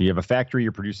 so you have a factory,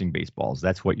 you're producing baseballs,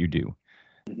 that's what you do.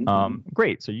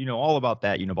 Great. So all about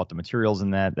that, about the materials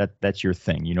and that's your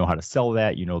thing. You know how to sell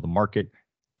that, the market,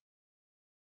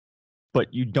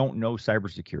 but you don't know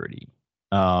cybersecurity.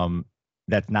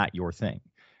 That's not your thing.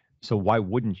 So why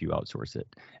wouldn't you outsource it?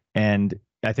 And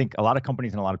I think a lot of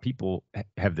companies and a lot of people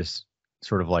have this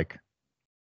sort of like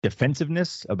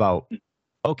defensiveness about,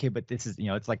 okay, but this is,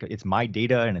 it's like, it's my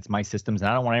data and it's my systems and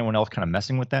I don't want anyone else kind of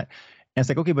messing with that. And it's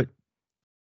like, okay, but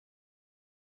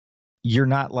you're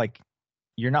not like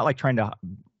trying to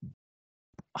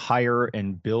hire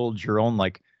and build your own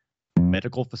like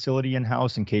medical facility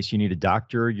in-house in case you need a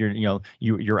doctor. You're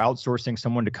outsourcing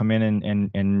someone to come in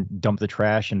and dump the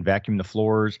trash and vacuum the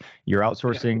floors. You're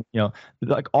outsourcing,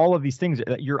 like all of these things.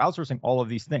 You're outsourcing all of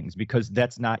these things because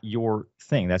that's not your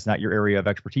thing. That's not your area of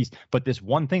expertise. But this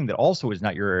one thing that also is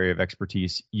not your area of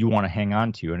expertise, you want to hang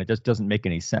on to, and it just doesn't make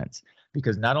any sense,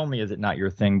 because not only is it not your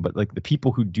thing, but like the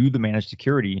people who do the managed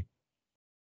security,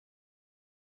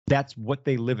 that's what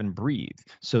they live and breathe.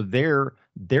 So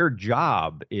their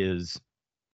job is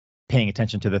paying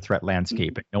attention to the threat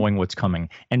landscape and knowing what's coming.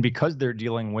 And because they're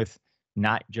dealing with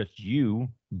not just you,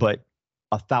 but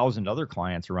 1,000 other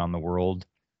clients around the world,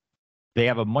 they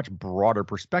have a much broader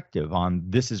perspective on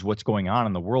this is what's going on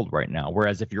in the world right now.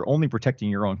 Whereas if you're only protecting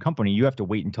your own company, you have to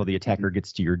wait until the attacker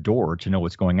gets to your door to know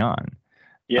what's going on.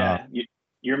 Yeah.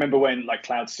 You remember when like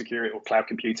cloud security or cloud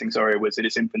computing, was in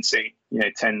its infancy,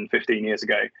 10, 15 years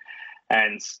ago.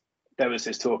 And there was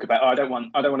this talk about, I don't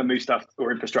want to move stuff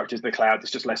or infrastructure to the cloud.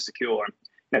 It's just less secure.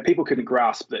 And people couldn't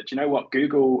grasp that,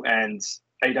 Google and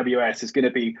AWS is going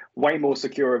to be way more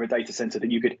secure of a data center than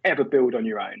you could ever build on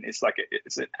your own. It's like,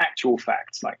 it's an actual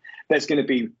fact. Like there's going to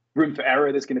be room for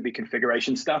error. There's going to be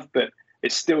configuration stuff, but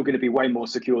it's still going to be way more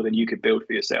secure than you could build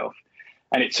for yourself.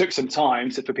 And it took some time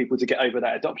for people to get over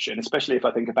that adoption, especially if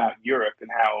I think about Europe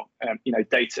and how,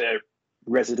 data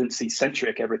residency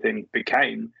centric everything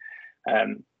became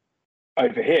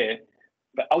over here.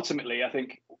 But ultimately, I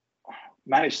think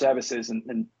managed services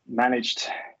and managed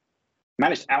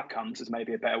outcomes is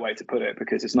maybe a better way to put it,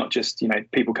 because it's not just,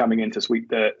 people coming in to sweep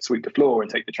the floor and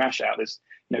take the trash out. There's,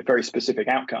 very specific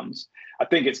outcomes. I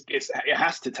think it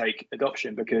has to take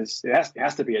adoption, because it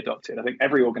has to be adopted. I think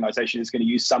every organization is going to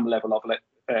use some level of it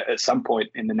at some point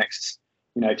in the next,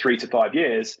 3 to 5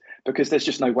 years, because there's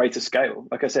just no way to scale.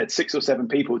 Like I said, 6 or 7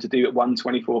 people to do it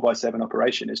 24/7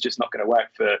 operation is just not going to work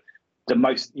for the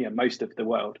most of the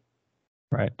world.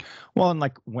 Right. Well, and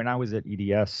like when I was at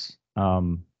EDS,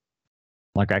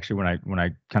 like actually when I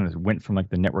kind of went from like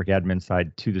the network admin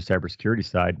side to the cybersecurity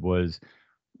side, was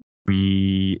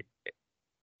we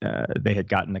they had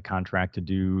gotten the contract to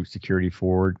do security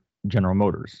for General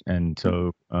Motors, and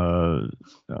so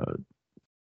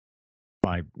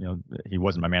he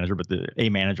wasn't my manager, but a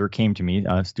manager came to me,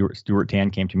 Stuart Tan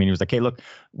came to me, and he was like, "Hey, look,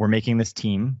 we're making this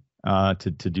team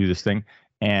to do this thing,"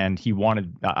 and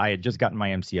I had just gotten my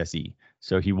MCSE,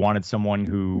 so he wanted someone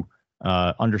who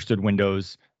understood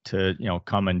Windows to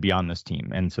come and be on this team,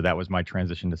 and so that was my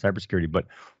transition to cybersecurity. But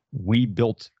we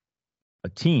built a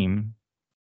team.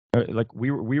 Like we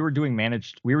were doing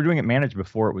it managed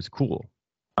before it was cool.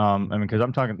 I mean, because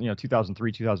I'm talking,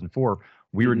 2003, 2004,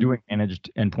 we were doing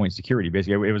managed endpoint security.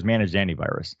 Basically, it was managed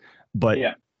antivirus. But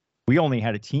we only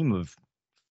had a team of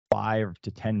 5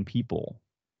 to 10 people,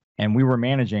 and we were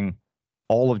managing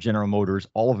all of General Motors,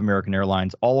 all of American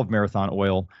Airlines, all of Marathon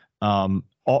Oil, all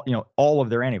of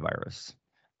their antivirus.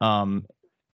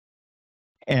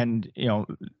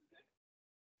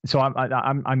 So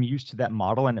I'm used to that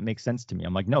model, and it makes sense to me.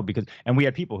 I'm like, no, and we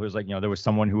had people who was like, there was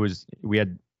someone who was,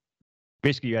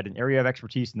 you had an area of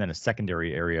expertise and then a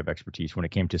secondary area of expertise when it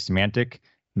came to Symantec,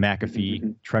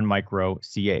 McAfee, Trend Micro,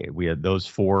 CA. We had those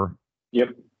 4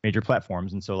 major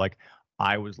platforms. And so like,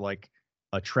 I was like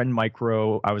a Trend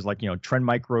Micro, Trend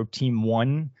Micro team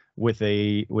 1 with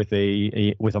a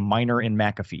minor in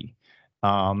McAfee.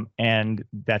 And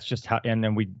that's just how, and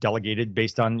then we delegated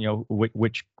based on,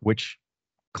 which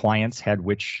clients had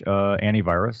which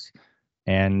antivirus,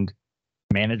 and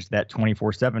managed that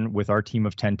 24/7 with our team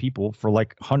of 10 people for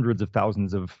like hundreds of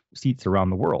thousands of seats around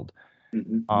the world.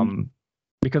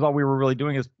 Because all we were really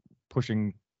doing is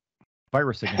pushing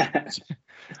virus signatures,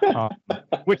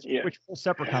 which whole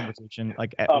separate conversation.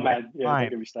 Like at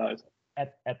the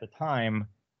time,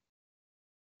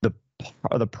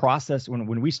 the process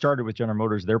when we started with General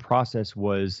Motors, their process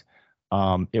was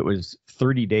it was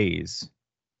 30 days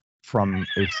from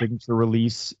a signature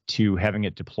release to having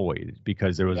it deployed,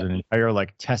 because there was an entire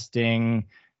like testing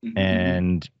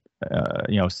and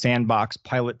sandbox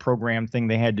pilot program thing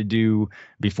they had to do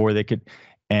before they could,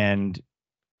 and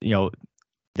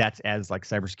that's as like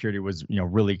cybersecurity was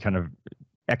really kind of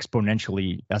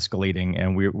exponentially escalating,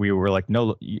 and we were like,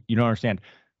 no, you don't understand,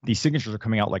 these signatures are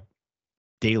coming out like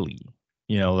daily,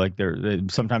 like they're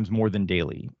sometimes more than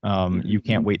daily. You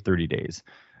can't wait 30 days.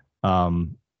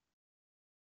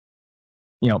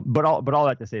 But all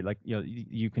that to say, like,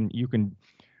 you can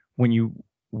when you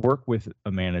work with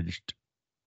a managed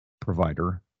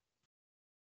provider,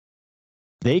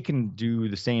 they can do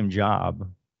the same job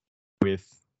with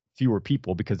fewer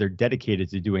people because they're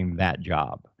dedicated to doing that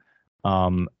job.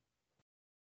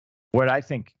 What I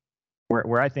think,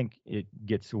 where I think it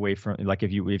gets away from, like,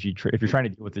 if you're trying to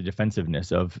deal with the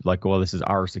defensiveness of like, well, this is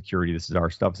our security, this is our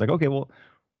stuff. It's like, okay, well,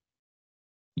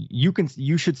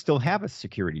 you should still have a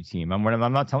security team.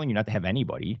 I'm not telling you not to have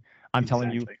anybody. I'm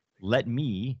telling you, let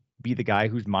me be the guy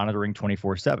who's monitoring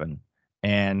 24/7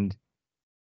 and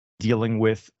dealing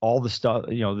with all the stuff,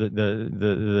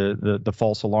 the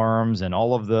false alarms and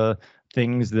all of the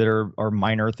things that are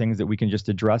minor things that we can just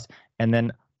address. And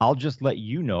then I'll just let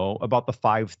you know about the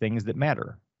 5 things that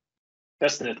matter.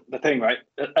 That's the thing, right?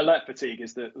 Alert fatigue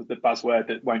is the buzzword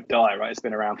that won't die, right? It's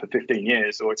been around for 15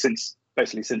 years, or since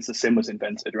the SIEM was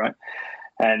invented, right?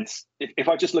 And if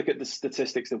I just look at the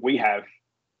statistics that we have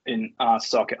in our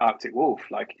SOC at Arctic Wolf,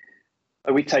 like,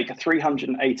 we take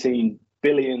 318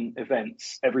 billion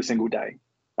events every single day.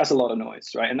 That's a lot of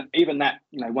noise, right? And even that,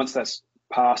 once that's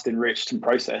passed, enriched, and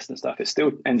processed and stuff, it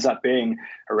still ends up being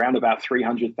around about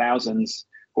 300,000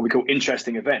 what we call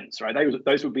interesting events, right?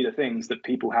 Those would be the things that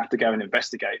people have to go and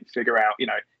investigate and figure out,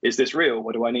 is this real?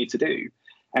 What do I need to do?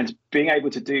 And being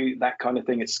able to do that kind of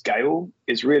thing at scale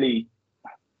is really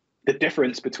the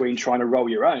difference between trying to roll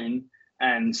your own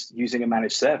and using a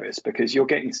managed service, because you're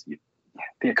getting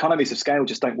the economies of scale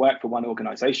just don't work for one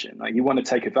organization. Like, you want to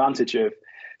take advantage of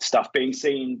stuff being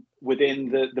seen within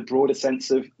the broader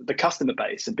sense of the customer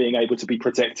base and being able to be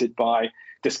protected by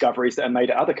discoveries that are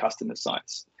made at other customer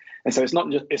sites. And so it's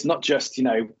not just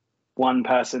one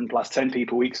person plus 10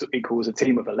 people equals a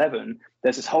team of 11.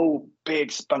 There's this whole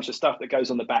big bunch of stuff that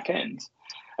goes on the back end.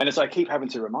 And as I keep having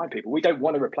to remind people, we don't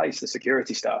want to replace the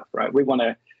security stuff, right? We want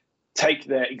to take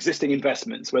their existing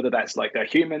investments, whether that's like their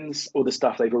humans or the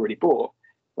stuff they've already bought,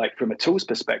 like from a tools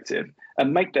perspective,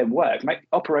 and make them work,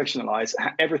 operationalize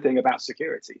everything about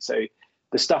security. So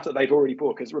the stuff that they've already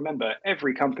bought, because remember,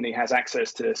 every company has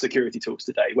access to security tools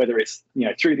today, whether it's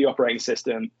through the operating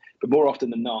system, but more often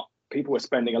than not, people are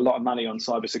spending a lot of money on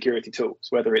cybersecurity tools,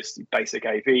 whether it's basic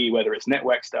AV, whether it's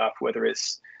network stuff, whether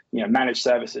it's managed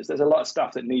services. There's a lot of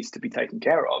stuff that needs to be taken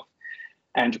care of.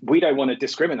 And we don't want to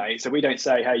discriminate. So we don't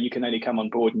say, hey, you can only come on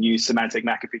board and use Symantec,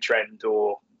 McAfee, Trend,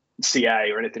 or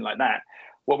CA or anything like that.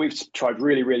 What we've tried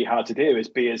really, really hard to do is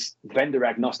be as vendor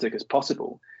agnostic as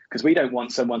possible, because we don't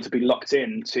want someone to be locked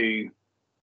in to,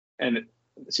 and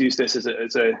let's use this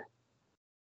as a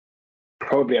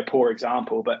probably a poor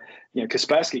example, but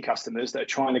Kaspersky customers that are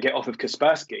trying to get off of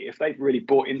Kaspersky, if they've really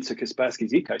bought into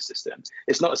Kaspersky's ecosystem,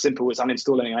 it's not as simple as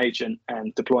uninstalling an agent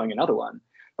and deploying another one.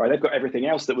 Right? They've got everything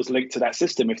else that was linked to that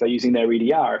system. If they're using their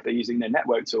EDR, if they're using their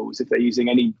network tools, if they're using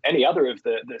any other of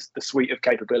the suite of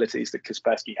capabilities that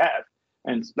Kaspersky have.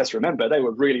 And let's remember, they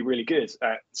were really, really good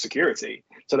at security.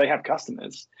 So they have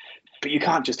customers, but you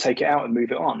can't just take it out and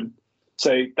move it on.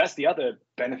 So that's the other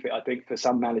benefit, I think, for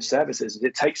some managed services.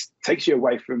 It takes you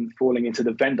away from falling into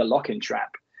the vendor lock-in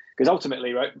trap. Because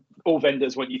ultimately, right, all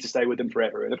vendors want you to stay with them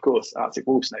forever. And of course, Arctic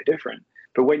Wolf's no different.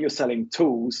 But when you're selling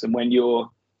tools and when you're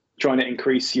trying to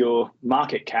increase your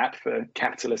market cap for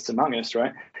capitalists among us,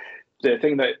 right, the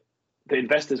thing that the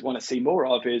investors want to see more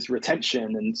of is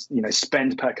retention and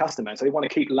spend per customer. So they want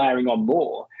to keep layering on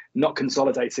more, not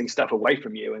consolidating stuff away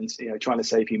from you and trying to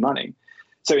save you money.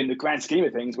 So in the grand scheme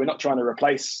of things, we're not trying to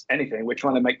replace anything. We're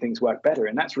trying to make things work better.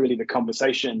 And that's really the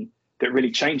conversation that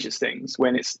really changes things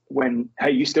when,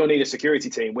 hey, you still need a security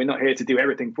team. We're not here to do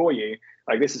everything for you.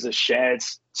 Like, this is a shared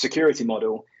security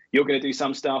model. You're going to do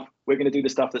some stuff. We're going to do the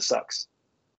stuff that sucks.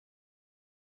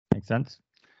 Makes sense.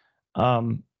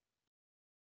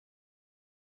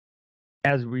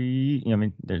 As we, I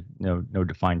mean, there's no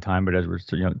defined time, but as we're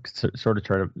sort of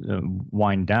try to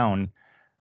wind down,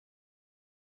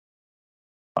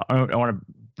 I want to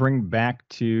bring back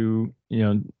to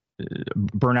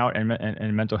burnout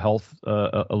and mental health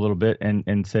a little bit,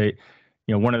 and say,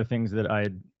 one of the things that I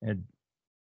had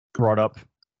brought up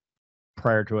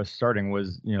prior to us starting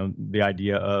was the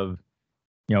idea of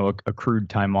accrued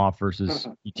time off versus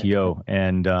PTO,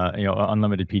 and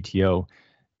unlimited PTO,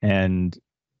 and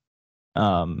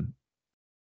the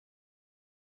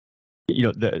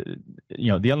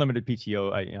unlimited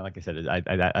PTO, like I said,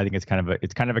 I think it's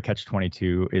kind of a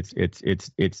catch-22.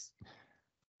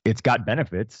 It's got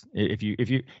benefits if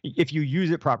you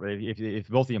use it properly. If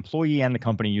both the employee and the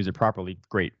company use it properly,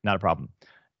 great, not a problem.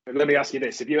 Let me ask you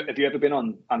this: have you ever been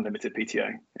on unlimited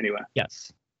PTO anywhere?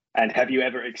 Yes. And have you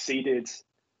ever exceeded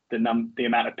the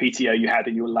amount of PTO you had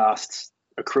in your last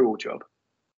accrual job?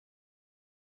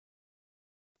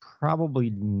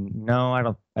 Probably no. I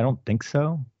don't think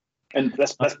so. And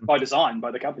that's by design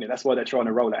by the company. That's why they're trying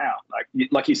to roll it out.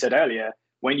 Like you said earlier,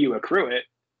 when you accrue it,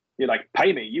 you're like,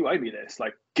 pay me. You owe me this.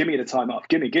 Like, give me the time off.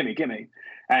 Give me.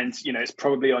 And it's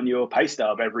probably on your pay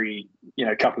stub every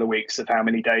couple of weeks of how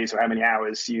many days or how many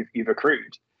hours you've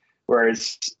accrued.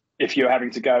 Whereas if you're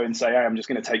having to go and say, hey, I'm just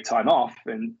going to take time off,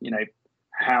 and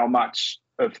how much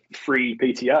of free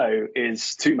PTO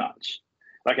is too much?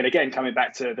 Like, and again, coming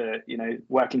back to the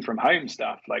working from home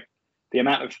stuff, like the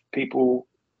amount of people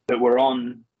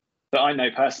that I know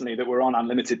personally that were on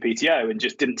unlimited PTO and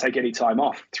just didn't take any time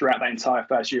off throughout that entire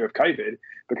first year of COVID,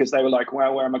 because they were like,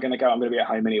 well, where am I going to go? I'm going to be at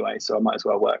home anyway, so I might as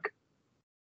well work.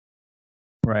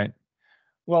 Right.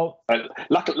 Well,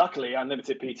 luckily,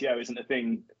 unlimited PTO isn't a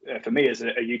thing for me as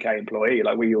a UK employee.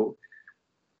 Like, we all,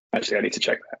 actually, I need to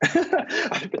check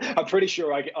that. I'm pretty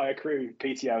sure I accrue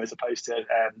PTO as opposed to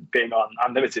being on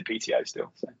unlimited PTO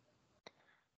still. So.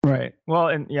 Right. Well,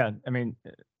 and yeah, I mean,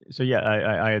 so yeah,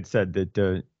 I had said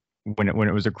that when it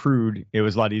was accrued, it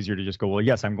was a lot easier to just go, well,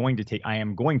 yes, I am going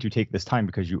to take this time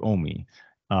because you owe me.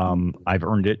 I've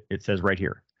earned it. It says right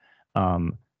here.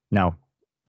 Now,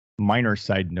 minor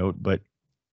side note, but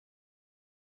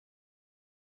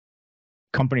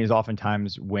companies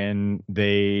oftentimes, when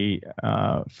they,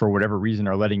 for whatever reason,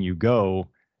 are letting you go,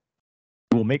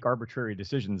 will make arbitrary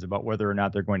decisions about whether or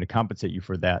not they're going to compensate you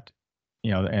for that.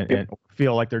 And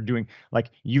feel like they're doing, like,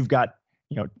 you've got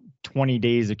 20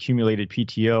 days accumulated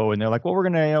PTO, and they're like, well, we're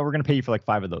gonna pay you for like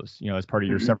 5 of those, as part of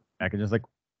your severance package. It's like,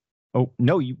 oh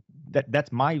no,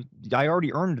 that's I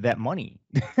already earned that money.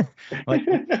 Like,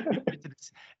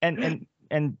 and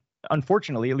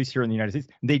unfortunately, at least here in the United States,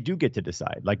 they do get to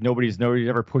decide. Like, nobody's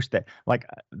ever pushed that. Like,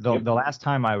 the last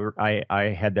time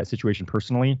I had that situation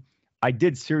personally, I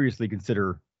did seriously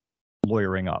consider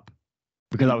lawyering up,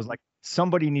 because I was like,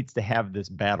 somebody needs to have this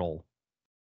battle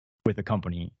with the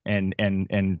company and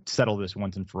settle this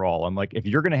once and for all. I'm like, if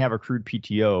you're going to have accrued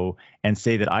PTO and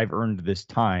say that I've earned this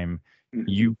time,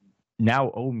 you now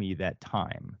owe me that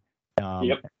time.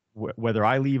 Whether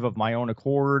I leave of my own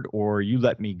accord or you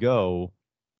let me go,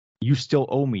 you still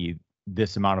owe me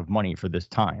this amount of money for this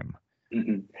time.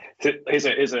 Mm-hmm. So here's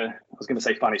a I was going to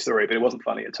say funny story, but it wasn't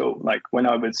funny at all. Like, when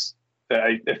I was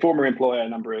a former employer a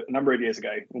number of years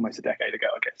ago, almost a decade ago,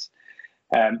 I guess,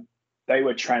 they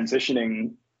were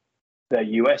transitioning their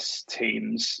US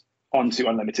teams onto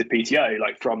unlimited PTO,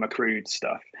 like from accrued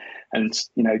stuff. And,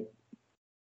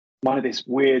 one of these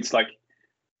weird like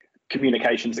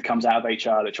communications that comes out of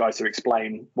HR that tries to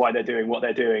explain why they're doing what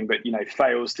they're doing, but,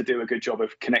 fails to do a good job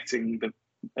of connecting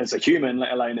as a human,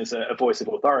 let alone as a voice of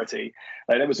authority.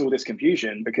 There was all this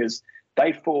confusion because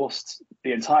they forced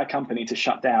the entire company to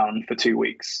shut down for 2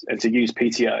 weeks and to use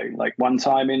PTO, like one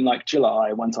time in like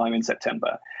July, one time in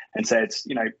September, and said,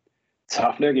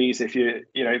 tough noogies, if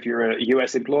you're a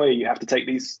US employee, you have to take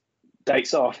these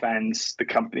dates off and the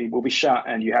company will be shut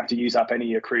and you have to use up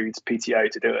any accrued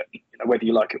PTO to do it, whether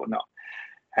you like it or not.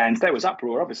 And there was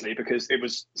uproar, obviously, because it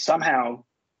was somehow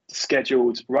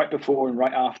scheduled right before and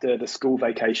right after the school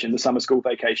vacation, the summer school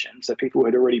vacation. So people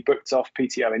had already booked off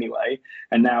PTO anyway.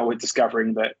 And now we're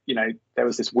discovering that, there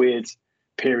was this weird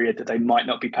period that they might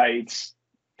not be paid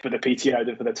for the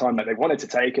PTO for the time that they wanted to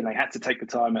take, and they had to take the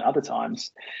time at other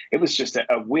times. It was just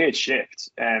a weird shift.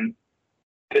 And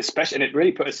it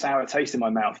really put a sour taste in my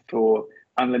mouth for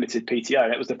unlimited PTO.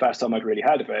 That was the first time I'd really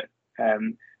heard of it.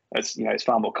 It's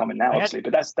far more common now, obviously,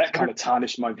 but that kind of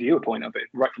tarnished my viewpoint of it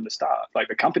right from the start. Like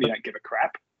the company don't give a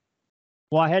crap.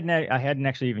 Well, I hadn't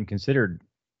actually even considered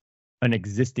an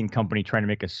existing company trying to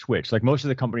make a switch. Like most of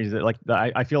the companies that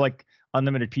I feel like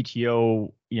unlimited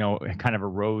PTO, kind of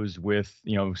arose with,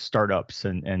 startups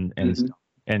and Mm-hmm. stuff.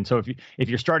 And so if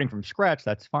you're starting from scratch,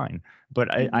 that's fine.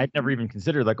 But I'd never even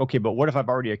considered like, okay, but what if I've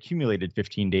already accumulated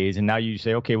 15 days and now you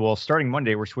say, okay, well, starting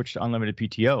Monday, we're switched to unlimited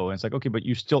PTO. And it's like, okay, but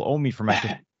you still owe me for my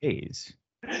 15 days.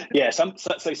 Yeah, some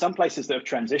places that have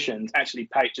transitioned actually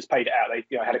just paid it out.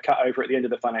 They had a cut over at the end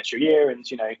of the financial year, and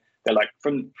they're like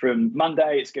from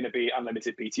Monday it's going to be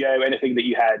unlimited PTO. Anything that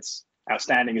you had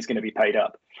outstanding is going to be paid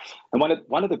up. And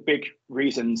one of the big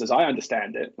reasons, as I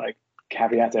understand it, like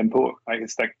caveat emptor, like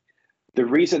it's like the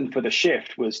reason for the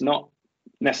shift was not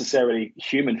necessarily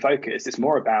human focused. It's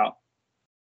more about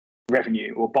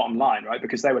revenue or bottom line, right?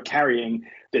 Because they were carrying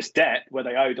this debt where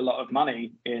they owed a lot of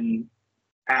money in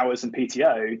hours and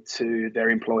PTO to their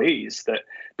employees that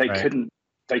they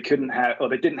couldn't have, or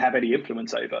they didn't have any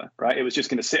influence over, right? It was just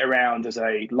going to sit around as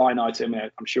a line item.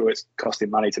 I'm sure it's costing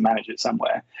money to manage it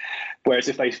somewhere. Whereas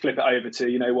if they flip it over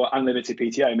to, unlimited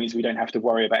PTO means we don't have to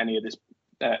worry about any of this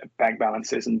bank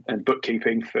balances and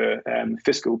bookkeeping for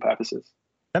fiscal purposes.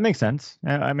 That makes sense.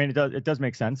 I mean, it does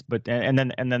make sense. But and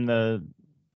then the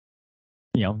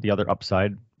the other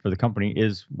upside for the company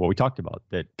is what we talked about,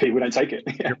 that people don't take it.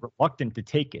 You're reluctant to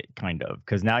take it, kind of,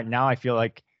 because now I feel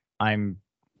like I'm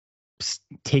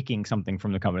taking something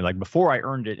from the company. Like before I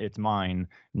earned it, it's mine.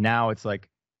 Now it's like,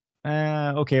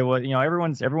 okay, well,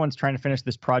 everyone's trying to finish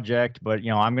this project, but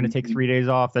I'm going to take 3 days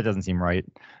off. That doesn't seem right.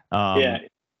 Yeah.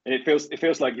 It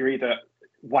feels like you're either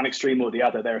one extreme or the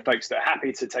other. There are folks that are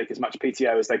happy to take as much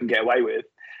PTO as they can get away with.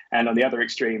 And on the other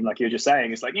extreme, like you're just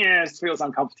saying, it's like, it feels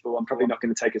uncomfortable. I'm probably not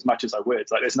going to take as much as I would.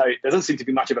 Like there doesn't seem to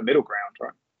be much of a middle ground,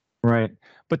 right? Right.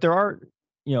 But there are,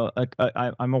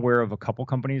 I'm aware of a couple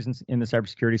companies in the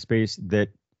cybersecurity space that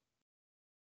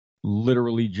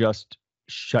literally just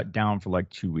shut down for like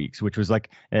 2 weeks, which was like,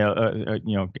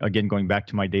 again, going back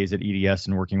to my days at EDS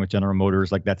and working with General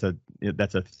Motors, like that's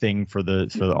a thing for the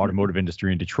automotive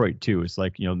industry in Detroit too. It's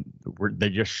like, they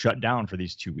just shut down for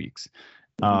these 2 weeks.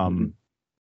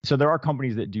 So there are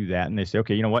companies that do that, and they say,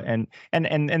 okay, you know what, and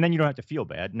then you don't have to feel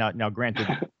bad. Now, granted,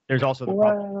 there's also the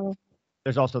problem.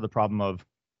 There's also the problem of,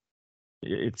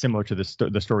 it's similar to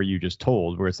the story you just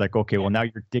told, where it's like, okay, well, now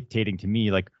you're dictating to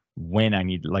me like when I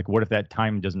need, like, what if that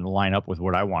time doesn't line up with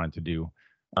what I wanted to do?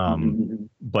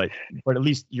 But at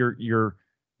least you're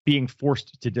being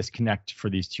forced to disconnect for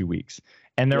these 2 weeks.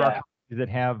 And there are companies that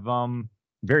have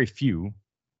very few,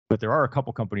 but there are a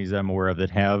couple companies that I'm aware of that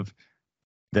have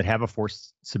a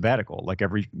forced sabbatical. Like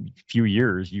every few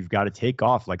years, you've got to take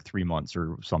off like 3 months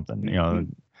or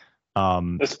something.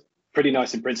 That's pretty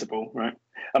nice in principle, right?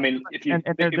 I mean,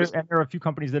 there are a few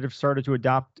companies that have started to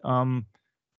adopt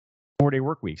 4-day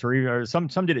work weeks, or some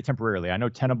did it temporarily. I know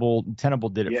Tenable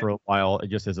did it for a while,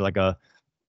 just as like a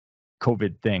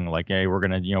COVID thing. Like, hey, we're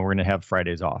gonna have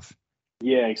Fridays off.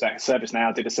 Yeah, exactly.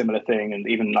 ServiceNow did a similar thing, and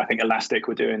even I think Elastic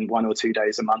were doing 1 or 2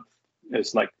 days a month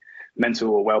as like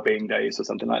mental or well-being days or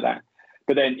something like that.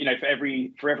 But then,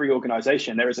 for every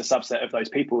organization, there is a subset of those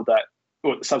people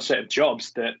or subset of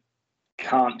jobs that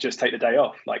can't just take the day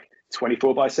off, like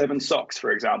 24/7 SOCs,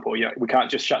 for example. We can't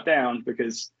just shut down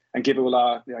and give all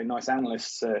our nice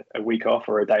analysts a week off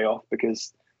or a day off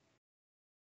because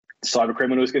cyber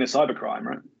criminal is going to cybercrime,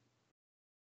 right?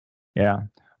 Yeah.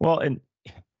 Well, and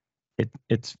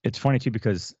it's funny too,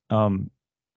 because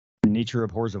nature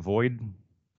abhors a void.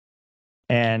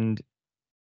 And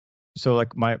so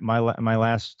like my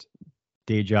last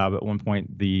day job, at one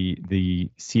point, the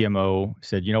CMO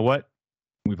said, you know what?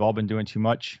 We've all been doing too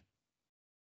much.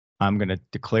 I'm going to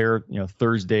declare,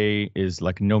 Thursday is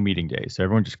like no meeting day. So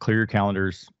everyone just clear your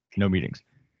calendars, no meetings.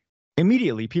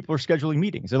 Immediately, people are scheduling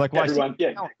meetings. They're like, well, everyone,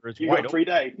 you got a free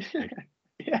day.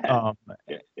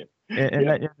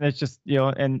 And it's just,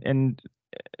 and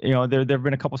there have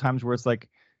been a couple times where it's like,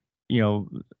 they'll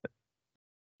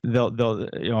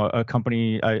a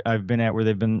company I've been at where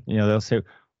they've been, they'll say,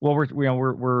 well,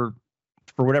 we're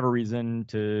for whatever reason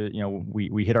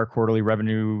we hit our quarterly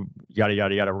revenue, yada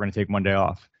yada yada, we're going to take Monday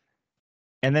off.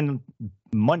 And then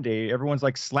Monday, everyone's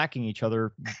like slacking each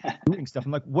other, doing stuff.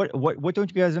 I'm like, what don't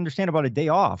you guys understand about a day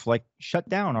off? Like, shut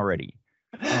down already.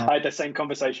 I had the same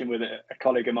conversation with a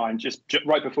colleague of mine just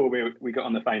right before we got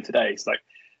on the phone today. It's like,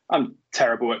 I'm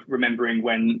terrible at remembering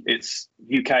when it's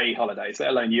UK holidays, let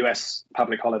alone US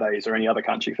public holidays or any other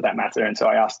country for that matter. And so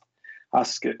I asked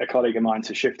a colleague of mine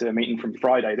to shift a meeting from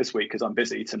Friday this week because I'm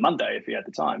busy to Monday if he had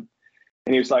the time.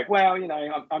 And he was like, well,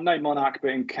 I'm no monarch, but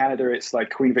in Canada, it's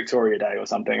like Queen Victoria Day or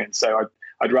something. And so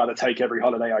I'd rather take every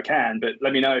holiday I can, but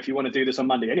let me know if you want to do this on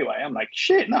Monday anyway. I'm like,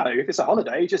 shit, no, if it's a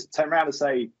holiday, just turn around and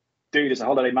say, dude, it's a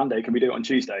holiday Monday. Can we do it on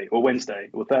Tuesday or Wednesday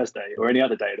or Thursday or any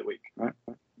other day of the week? Right?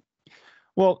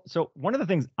 Well, so one of the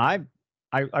things I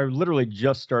literally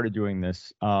just started doing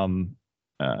this. I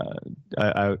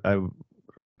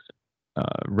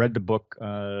read the book.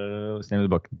 What's the name of the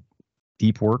book?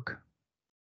 Deep Work.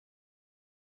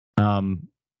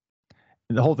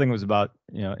 The whole thing was about,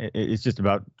 it's just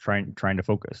about trying to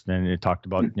focus, and it talked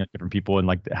about different people and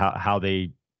like how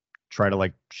they try to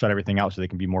like shut everything out so they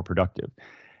can be more productive.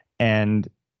 And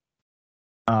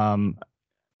I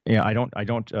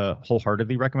don't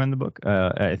wholeheartedly recommend the book.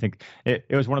 I think it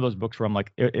was one of those books where I'm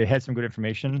like, it had some good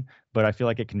information, but I feel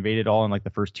like it conveyed it all in like the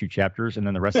first 2 chapters, and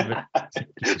then the rest of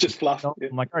it just fluff. I'm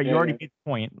like, all right, you already made the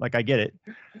point. Like, I get it.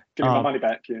 Give me my money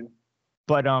back. Yeah.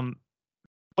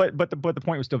 But the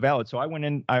point was still valid. So I went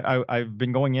in. I've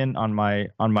been going in on my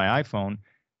iPhone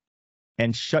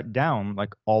and shut down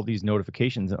like all these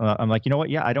notifications. I'm like, you know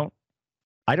what? Yeah, I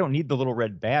don't need the little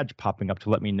red badge popping up to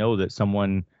let me know that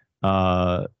someone,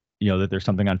 that there's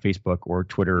something on Facebook or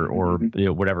Twitter or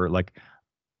whatever. Like,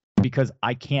 because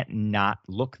I can't not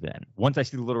look. Then once I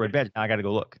see the little red badge, now I got to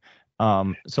go look.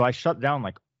 So I shut down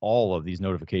like all of these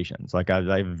notifications. Like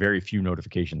I have very few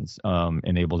notifications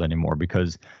enabled anymore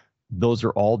because those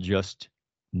are all just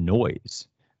noise,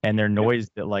 and they're noise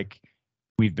that like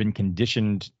we've been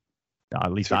conditioned,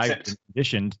 at least I've been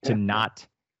conditioned to not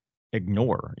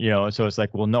ignore, so it's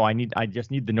like, well, no, I just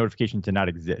need the notification to not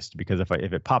exist, because if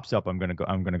it pops up, I'm going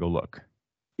to go look.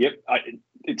 Yep.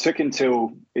 It took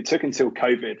until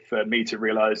COVID for me to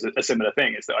realize a similar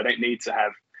thing, is that I don't need to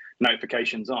have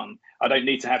notifications on. I don't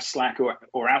need to have Slack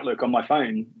or Outlook on my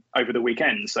phone over the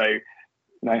weekend. So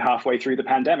halfway through the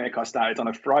pandemic, I started on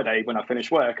a Friday when I finished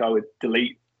work, I would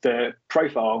delete the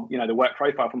profile, the work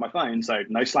profile from my phone. So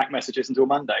no Slack messages until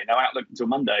Monday, no Outlook until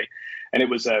Monday. And it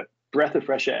was a breath of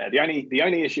fresh air. The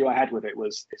only issue I had with it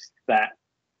was that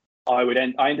I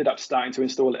ended up starting to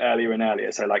install it earlier and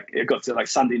earlier. So like it got to like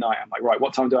Sunday night. I'm like, right,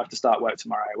 what time do I have to start work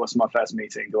tomorrow? What's my first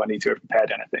meeting? Do I need to have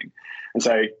prepared anything? And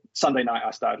so Sunday night,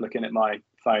 I started looking at my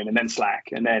phone and then Slack.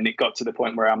 And then it got to the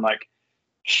point where I'm like,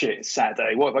 shit, it's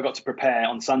Saturday. What have I got to prepare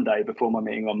on Sunday before my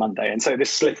meeting on Monday? And so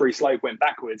this slippery slope went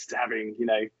backwards to having,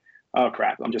 oh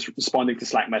crap, I'm just responding to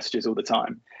Slack messages all the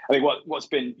time. I think what's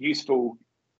been useful,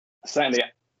 certainly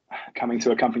coming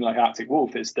to a company like Arctic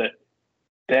Wolf, is that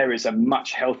there is a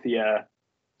much healthier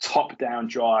top-down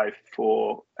drive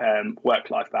for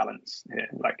work-life balance here.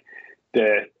 Like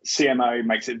the CMO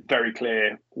makes it very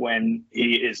clear when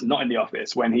he is not in the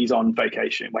office, when he's on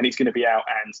vacation, when he's going to be out.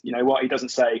 And you know what? He doesn't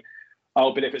say,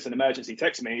 oh, but if it's an emergency,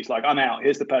 text me. He's like, I'm out.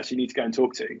 Here's the person you need to go and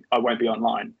talk to. I won't be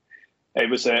online. It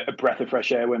was a breath of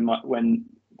fresh air when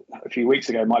a few weeks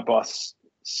ago, my boss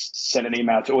sent an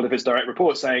email to all of his direct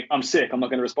reports saying, I'm sick. I'm not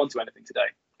going to respond to anything today.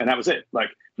 And that was it. Like,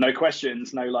 no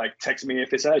questions, no like, text me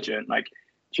if it's urgent. Like,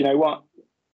 do you know what?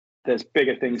 There's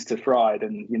bigger things to fry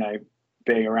than,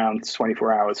 being around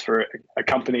 24 hours for a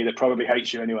company that probably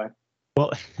hates you anyway.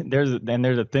 Well, there's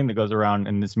a thing that goes around,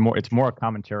 and it's more a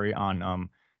commentary on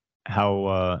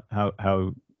how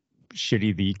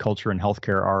shitty the culture and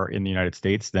healthcare are in the United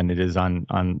States than it is on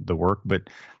the work. But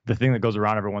the thing that goes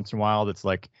around every once in a while, that's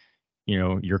like,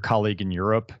 your colleague in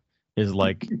Europe is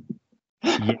like,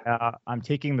 yeah, I'm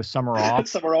taking the summer off.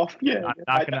 Summer off, yeah.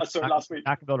 I saw it last week.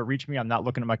 Not gonna be able to reach me. I'm not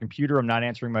looking at my computer. I'm not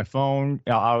answering my phone.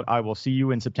 I will see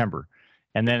you in September.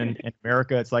 And then in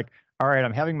America, it's like, all right,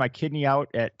 I'm having my kidney out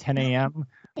at 10 a.m.,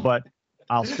 but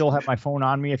I'll still have my phone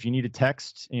on me. If you need a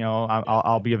text,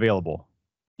 I'll be available.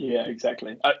 Yeah,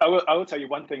 exactly. I will tell you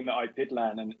one thing that I did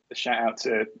learn, and a shout out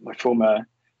to my former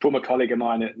colleague of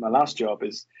mine at my last job,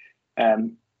 is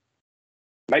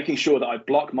making sure that I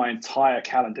block my entire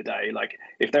calendar day. Like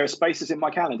if there are spaces in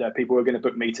my calendar, people are going to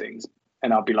book meetings,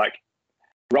 and I'll be like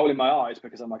rolling my eyes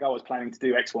because I'm like, I was planning to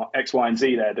do X, Y, and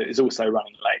Z there that is also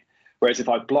running late. Whereas if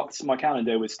I blocked my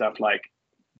calendar with stuff like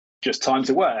just time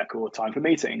to work or time for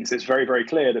meetings, it's very, very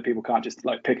clear that people can't just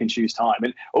like pick and choose time.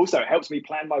 And also it helps me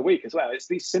plan my week as well. It's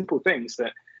these simple things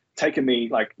that taken me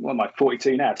like, well, I'm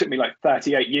 42 now. It took me like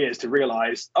 38 years to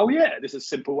realize, oh yeah, this is a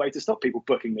simple way to stop people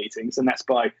booking meetings. And that's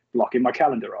by blocking my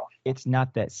calendar off. It's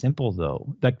not that simple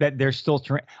though. Like that there's still,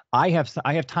 I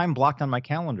have time blocked on my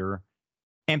calendar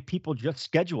and people just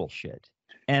schedule shit.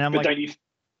 And I'm but like,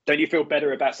 don't you feel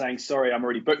better about saying, sorry, I'm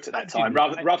already booked at that time,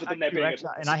 rather than there being actually,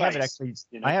 and I have it actually,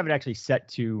 I have it actually set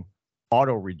to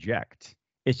auto reject.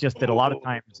 It's just that a lot of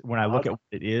times when I look at what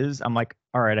it is, I'm like,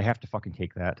 all right, I have to fucking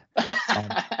take that.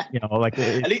 Like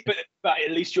but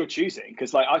at least you're choosing,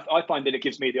 because like I find that it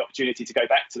gives me the opportunity to go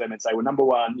back to them and say, well, number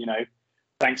one,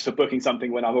 thanks for booking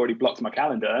something when I've already blocked my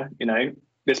calendar.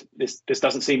 This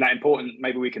doesn't seem that important.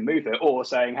 Maybe we can move it, or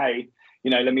saying, hey,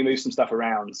 let me move some stuff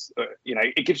around.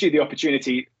 It gives you the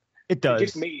opportunity. It does.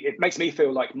 It makes me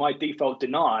feel like my default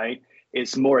deny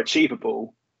is more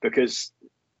achievable because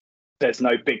there's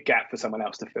no big gap for someone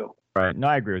else to fill. Right. No,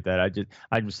 I agree with that.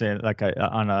 I'm just saying, like,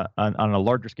 on a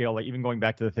larger scale, like even going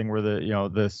back to the thing where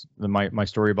my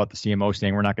story about the CMO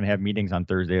saying we're not going to have meetings on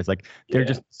Thursday. It's like there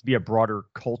just needs to be a broader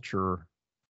culture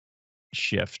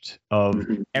shift of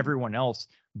everyone else,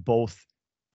 both,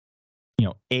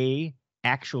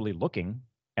 actually looking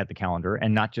at the calendar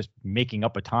and not just making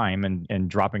up a time and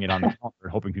dropping it on the calendar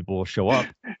and hoping people will show up,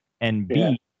 and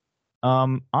B,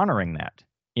 honoring that.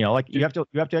 Like you have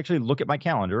to actually look at my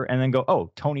calendar and then go,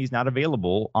 oh, Tony's not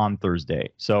available on Thursday,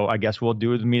 so I guess we'll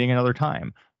do the meeting another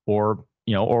time, or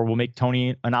we'll make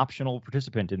Tony an optional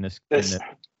participant in this.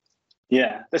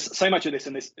 Yeah, there's so much of this,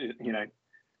 and this,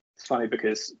 it's funny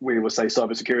because we will say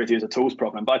cybersecurity is a tools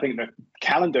problem, but I think that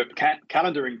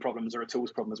calendaring problems are a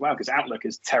tools problem as well, because Outlook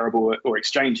is terrible or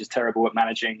Exchange is terrible at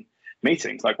managing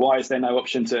meetings. Like, why is there no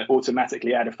option to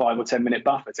automatically add a 5 or 10 minute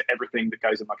buffer to everything that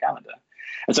goes in my calendar?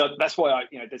 And so that's why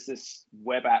there's this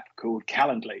web app called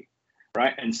Calendly,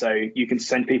 right? And so you can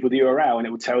send people the URL and it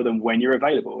will tell them when you're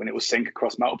available and it will sync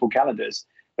across multiple calendars.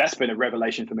 That's been a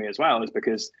revelation for me as well, is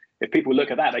because if people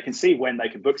look at that, they can see when they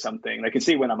can book something, they can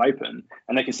see when I'm open,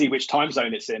 and they can see which time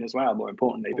zone it's in as well, more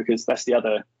importantly, because that's the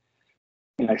other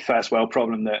first world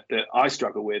problem that I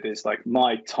struggle with, is like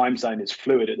my time zone is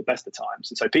fluid at the best of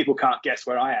times. And so people can't guess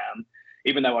where I am,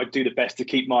 even though I do the best to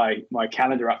keep my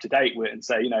calendar up to date with and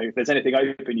say, if there's anything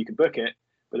open, you can book it.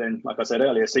 But then, like I said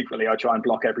earlier, secretly, I try and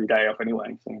block every day off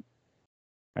anyway. So.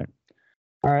 Right.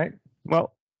 All right.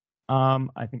 Well,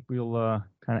 I think we'll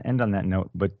kind of end on that note,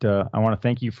 but I want to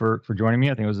thank you for joining me.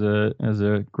 I think it was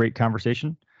a great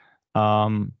conversation.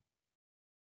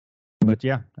 But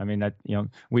yeah, I mean, that,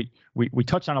 we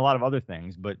touched on a lot of other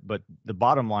things, but the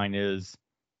bottom line is,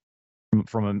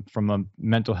 from a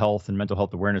mental health and mental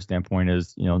health awareness standpoint,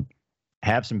 is,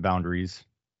 have some boundaries,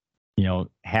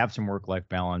 have some work-life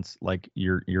balance. Like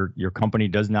your company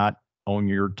does not own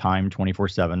your time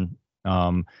 24/7.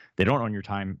 They don't own your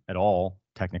time at all,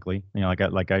 technically.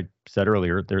 Like I said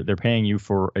earlier, they're paying you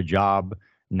for a job,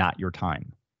 not your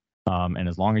time. And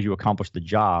as long as you accomplish the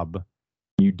job,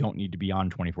 you don't need to be on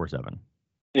 24/7.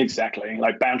 Exactly.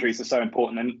 Like, boundaries are so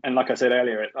important. And like I said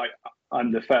earlier,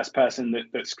 I'm the first person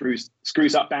that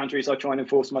screws up boundaries I try and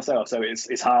enforce myself. So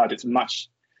it's hard. It's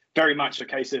very much a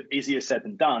case of easier said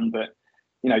than done. But,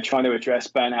 trying to address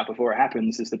burnout before it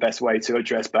happens is the best way to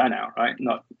address burnout, right?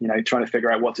 Not, trying to figure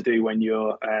out what to do when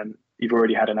you've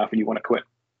already had enough and you want to quit.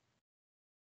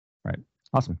 Right.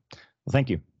 Awesome. Well, thank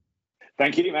you.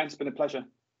 Thank you, man. It's been a pleasure.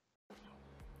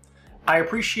 I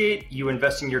appreciate you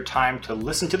investing your time to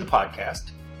listen to the podcast,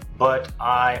 but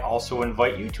I also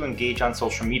invite you to engage on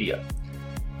social media.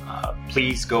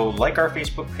 Please go like our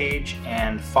Facebook page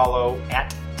and follow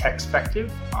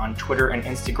 @Techspective on Twitter and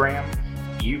Instagram.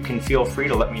 You can feel free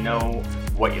to let me know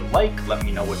what you like, let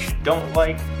me know what you don't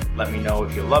like, let me know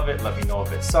if you love it, let me know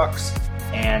if it sucks,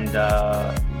 and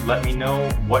let me know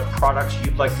what products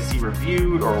you'd like to see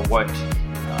reviewed or what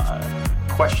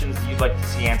questions you'd like to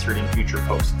see answered in future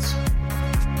posts.